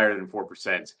be higher than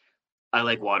 4%. I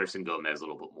like Waterson Gomez a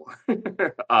little bit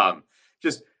more.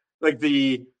 Just like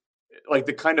the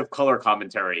kind of color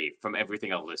commentary from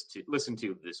everything I've listened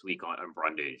to this week on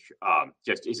Brundage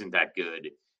just isn't that good.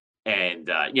 And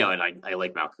and I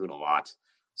like Malkoun a lot.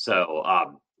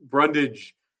 So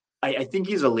Brundage, I think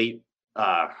he's a late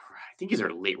I think he's a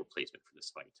late replacement for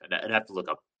this fight. I'd have to look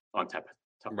up on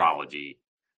topology.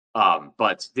 Right.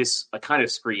 But this kind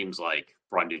of screams like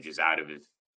Brundage is out of his,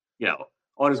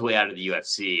 on his way out of the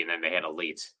UFC, and then they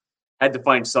had to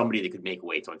find somebody that could make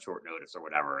weight on short notice or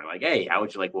whatever. And like, hey, how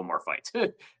would you like one more fight?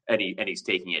 and he's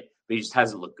taking it, but he just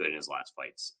hasn't looked good in his last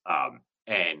fights.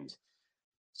 And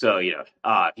so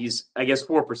he's, I guess,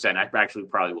 4%. I actually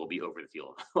probably will be over the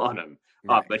field on him,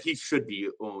 right. But he should be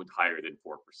owned higher than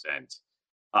 4%,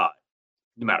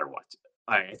 no matter what.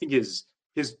 I think his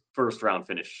first round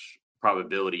finish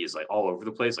probability is like all over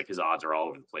the place. Like his odds are all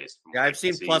over the place. Yeah, I've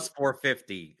seen plus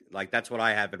 450. Like that's what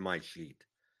I have in my sheet.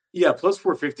 Yeah, plus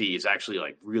 450 is actually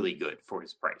like really good for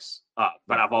his price.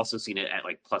 But I've also seen it at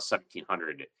like plus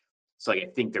 1700. So like I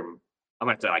think I'm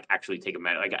gonna have to like actually take a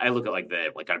minute. Like I look at like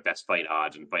the kind of best fight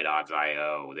odds and fight odds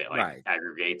IO that like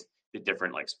aggregate the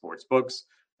different like sports books.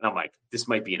 And I'm like, this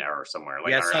might be an error somewhere.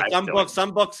 Like, so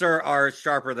some books are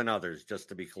sharper than others, just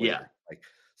to be clear. Yeah. Like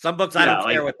some books I don't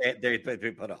care what they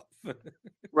put up.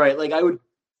 Right. Like I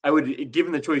would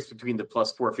given the choice between the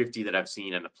plus 450 that I've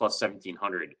seen and the plus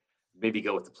 1700, maybe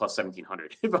go with the plus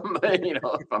 1700 if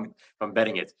I'm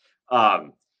betting it.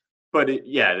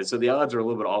 So the odds are a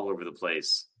little bit all over the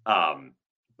place.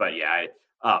 But yeah,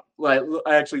 I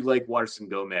actually like Waterson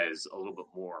Gomez a little bit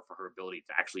more for her ability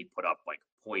to actually put up like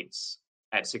points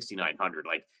at 6,900.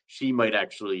 Like she might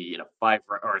actually in a 5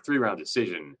 or a 3-round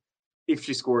decision, if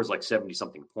she scores like 70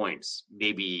 something points,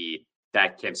 maybe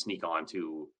that can sneak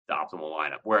onto the optimal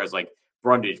lineup. Whereas like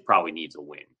Brundage probably needs a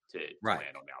win to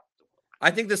land on the optimal lineup.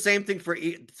 I think the same thing for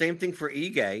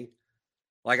Ige.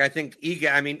 Like I think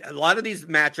Ige. I mean, a lot of these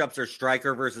matchups are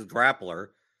striker versus grappler.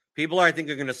 People I think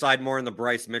are going to side more on the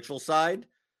Bryce Mitchell side.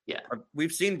 Yeah,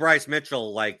 we've seen Bryce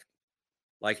Mitchell like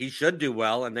he should do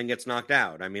well and then gets knocked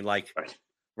out. I mean,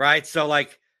 right? So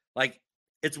like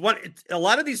it's a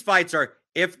lot of these fights are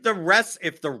if the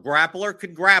grappler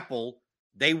could grapple,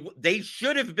 they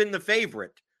should have been the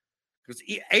favorite because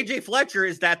AJ Fletcher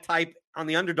is that type on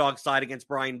the underdog side against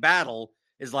Brian Battle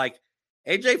is like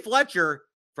AJ Fletcher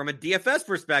from a DFS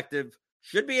perspective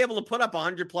should be able to put up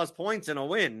 100 plus points in a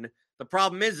win. The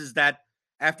problem is that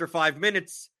after 5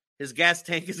 minutes, his gas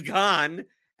tank is gone.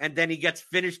 And then he gets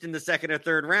finished in the second or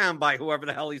third round by whoever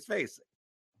the hell he's facing.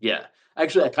 Yeah.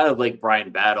 Actually, I kind of like Brian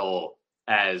Battle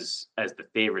as the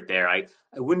favorite there. I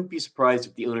wouldn't be surprised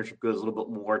if the ownership goes a little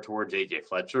bit more towards AJ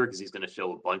Fletcher because he's going to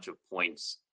show a bunch of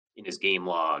points in his game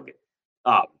log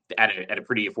at a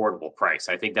pretty affordable price.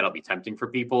 I think that'll be tempting for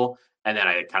people. And then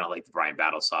I kind of like the Brian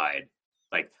Battle side.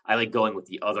 Like I like going with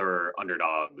the other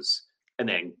underdogs and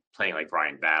then playing like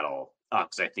Brian Battle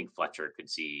because I think Fletcher could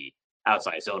see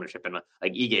outsized ownership. And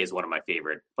like Ige is one of my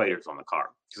favorite fighters on the card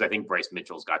because I think Bryce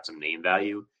Mitchell's got some name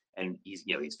value and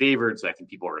he's favored. So I think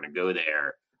people are going to go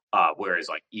there. Whereas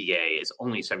like Ige is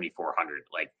only 7,400.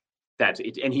 Like that's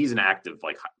it. And he's an active,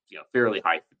 like, fairly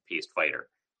high paced fighter.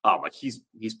 Like he's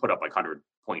put up like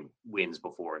 100-point wins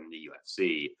before in the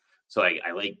UFC. So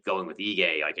I like going with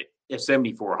Ige. Like at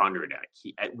 7,400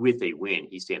 with a win,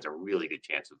 he stands a really good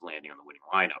chance of landing on the winning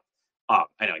lineup.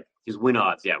 I know his win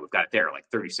odds, we've got it there, like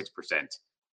 36%.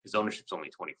 His ownership's only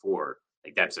 24.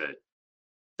 Like that's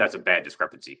a bad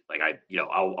discrepancy. Like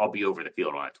I'll be over the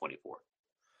field on that 24.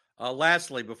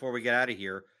 Lastly, before we get out of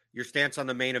here, your stance on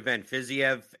the main event: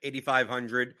 Fiziev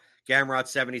 8,500, Gamrot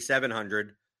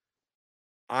 7,700.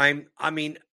 I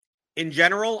mean, in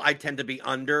general, I tend to be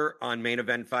under on main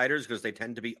event fighters because they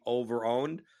tend to be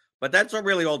over-owned, but that's not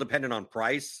really all dependent on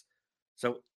price.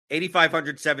 So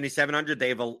 8,500, 7,700, they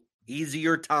have a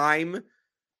easier time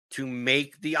to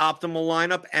make the optimal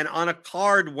lineup. And on a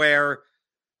card where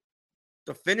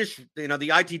the finish, the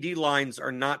ITD lines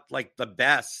are not like the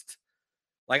best.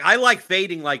 Like I like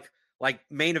fading like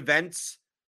main events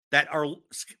that are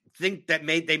think that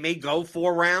they may go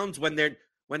 4 rounds when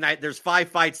there's 5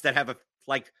 fights that have a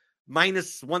like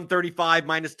minus 135,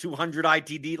 minus 200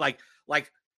 ITD. Like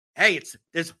hey,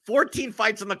 there's 14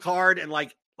 fights on the card and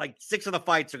like 6 of the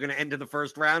fights are going to end in the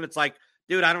first round. It's like,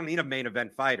 dude, I don't need a main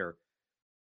event fighter.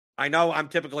 I know I'm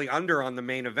typically under on the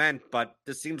main event, but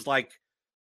this seems like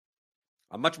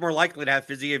I'm much more likely to have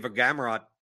Fiziev or Gamrot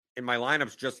in my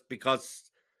lineups just because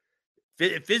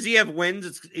if Fiziev wins,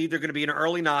 it's either going to be an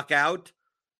early knockout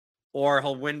or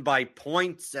he'll win by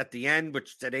points at the end,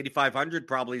 which at 8,500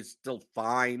 probably is still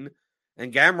fine.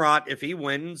 And Gamrot, if he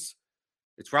wins,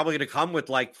 it's probably going to come with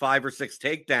like 5 or 6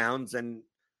 takedowns, and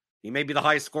he may be the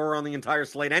highest scorer on the entire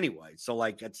slate anyway. So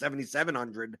like at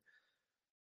 7,700,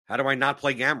 how do I not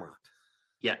play Gamrot?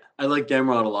 Yeah, I like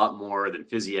Gamrot a lot more than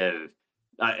Fiziev.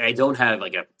 I don't have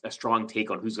like a strong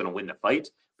take on who's going to win the fight,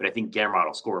 but I think Gamrot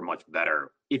will score much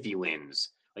better if he wins.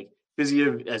 Like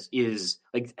Fiziev is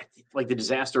like the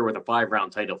disaster with a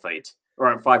 5-round title fight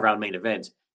or a 5-round main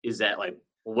event is that like,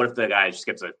 well, what if the guy just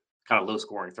gets a kind of low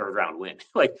scoring 3rd round win?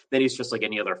 Like then he's just like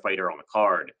any other fighter on the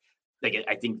card. Like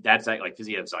I think that's like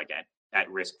Fiziev's like at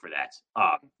risk for that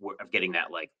of getting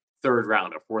that like 3rd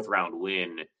round or 4th round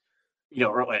win.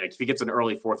 Or like if he gets an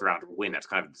early 4th round win, that's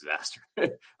kind of a disaster.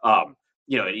 And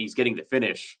he's getting the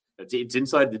finish. It's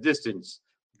inside the distance,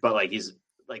 but like he's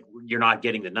like you're not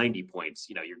getting the 90 points.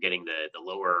 You're getting the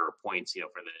lower points.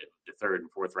 For the 3rd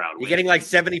and 4th round. You're getting like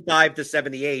 75 to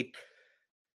 78,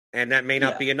 and that may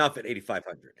not be enough at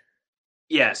 8,500.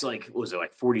 Yeah, so like was it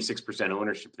like 46%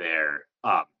 ownership there?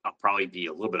 I'll probably be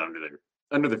a little bit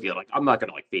under the field. Like I'm not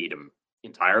gonna like fade him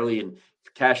entirely. And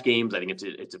for cash games, I think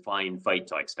it's a fine fight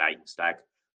to like stack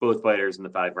both fighters in the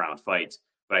 5-round fight.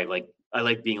 But I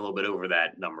like being a little bit over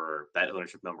that number, that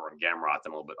ownership number on Gamrot,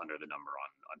 and a little bit under the number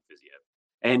on Fiziev.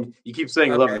 And you keep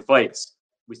saying 11 fights.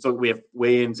 We have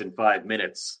weigh-ins in 5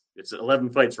 minutes. It's 11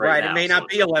 fights right now. It may not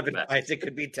be 11 fights. It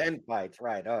could be 10 fights.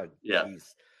 Right. Oh, yeah.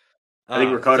 Geez. I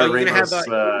think Ricardo Ramos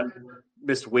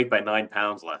missed weight by 9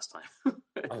 pounds last time.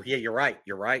 Oh, yeah, you're right.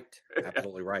 You're right.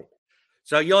 Absolutely right.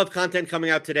 So you'll have content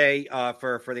coming out today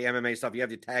for the MMA stuff. You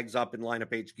have your tags up in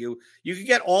Lineup HQ. You can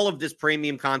get all of this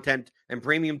premium content and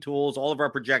premium tools, all of our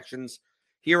projections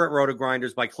here at Roto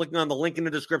Grinders by clicking on the link in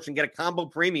the description. Get a combo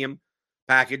premium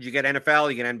package. You get NFL,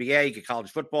 you get NBA, you get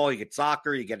college football, you get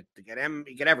soccer, you get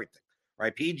everything,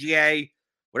 right? PGA,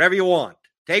 whatever you want.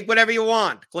 Take whatever you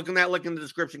want. Click on that link in the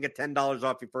description. Get $10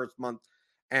 off your first month,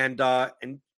 and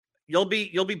you'll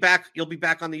be back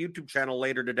on the YouTube channel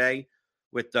later today.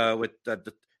 With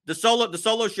the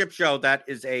solo ship show, that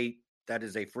is a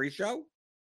free show.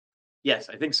 Yes,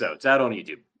 I think so. It's out on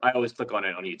YouTube. I always click on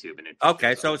it on YouTube, and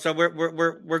okay. So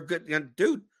we're good,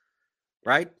 dude.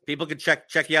 Right? People can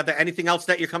check you out there. Anything else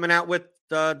that you're coming out with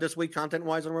this week, content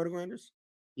wise on Roto Grinders?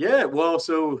 Yeah, well,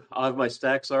 so I have my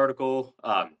Stacks article.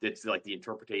 It's like the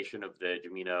interpretation of the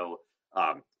Domino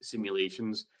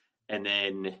simulations, and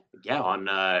then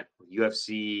on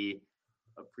UFC.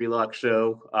 A pre-lock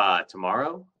show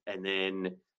tomorrow, and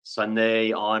then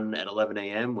Sunday on at 11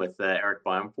 a.m. with Eric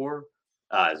Bimefor.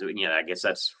 I guess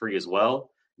that's free as well.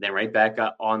 And then right back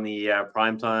on the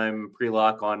primetime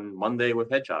pre-lock on Monday with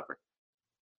Head Chopper.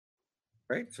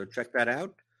 Great, so check that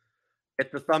out.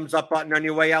 Hit the thumbs up button on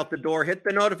your way out the door. Hit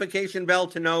the notification bell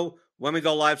to know when we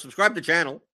go live. Subscribe to the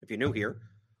channel if you're new here.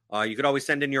 You could always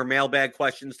send in your mailbag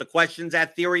questions. The questions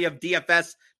at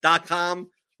theoryofdfs.com.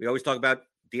 We always talk about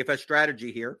DFS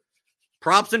strategy here.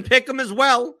 Props and pick them as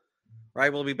well.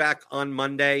 Right. We'll be back on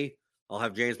Monday. I'll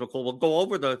have James McCool. We'll go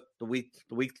over the week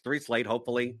 3 slate.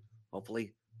 Hopefully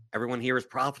everyone here is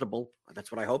profitable.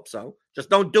 That's what I hope so. Just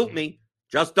don't dupe me.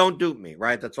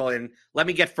 Right. That's all. And let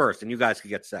me get first and you guys can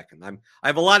get second. I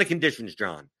have a lot of conditions,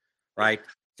 John. Right.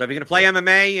 So if you're going to play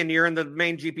MMA and you're in the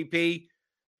main GPP,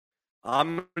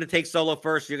 I'm going to take solo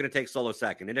first. You're going to take solo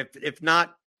second. And if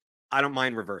not, I don't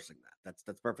mind reversing that.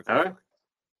 That's perfectly fine.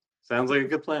 Sounds like a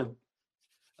good plan.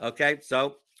 Okay,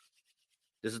 so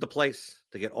this is the place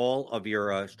to get all of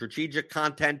your strategic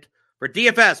content for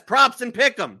DFS, props, and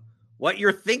pick'em. What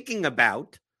you're thinking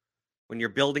about when you're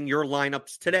building your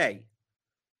lineups today.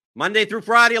 Monday through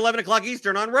Friday, 11 o'clock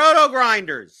Eastern on Roto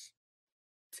Grinders.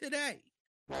 today.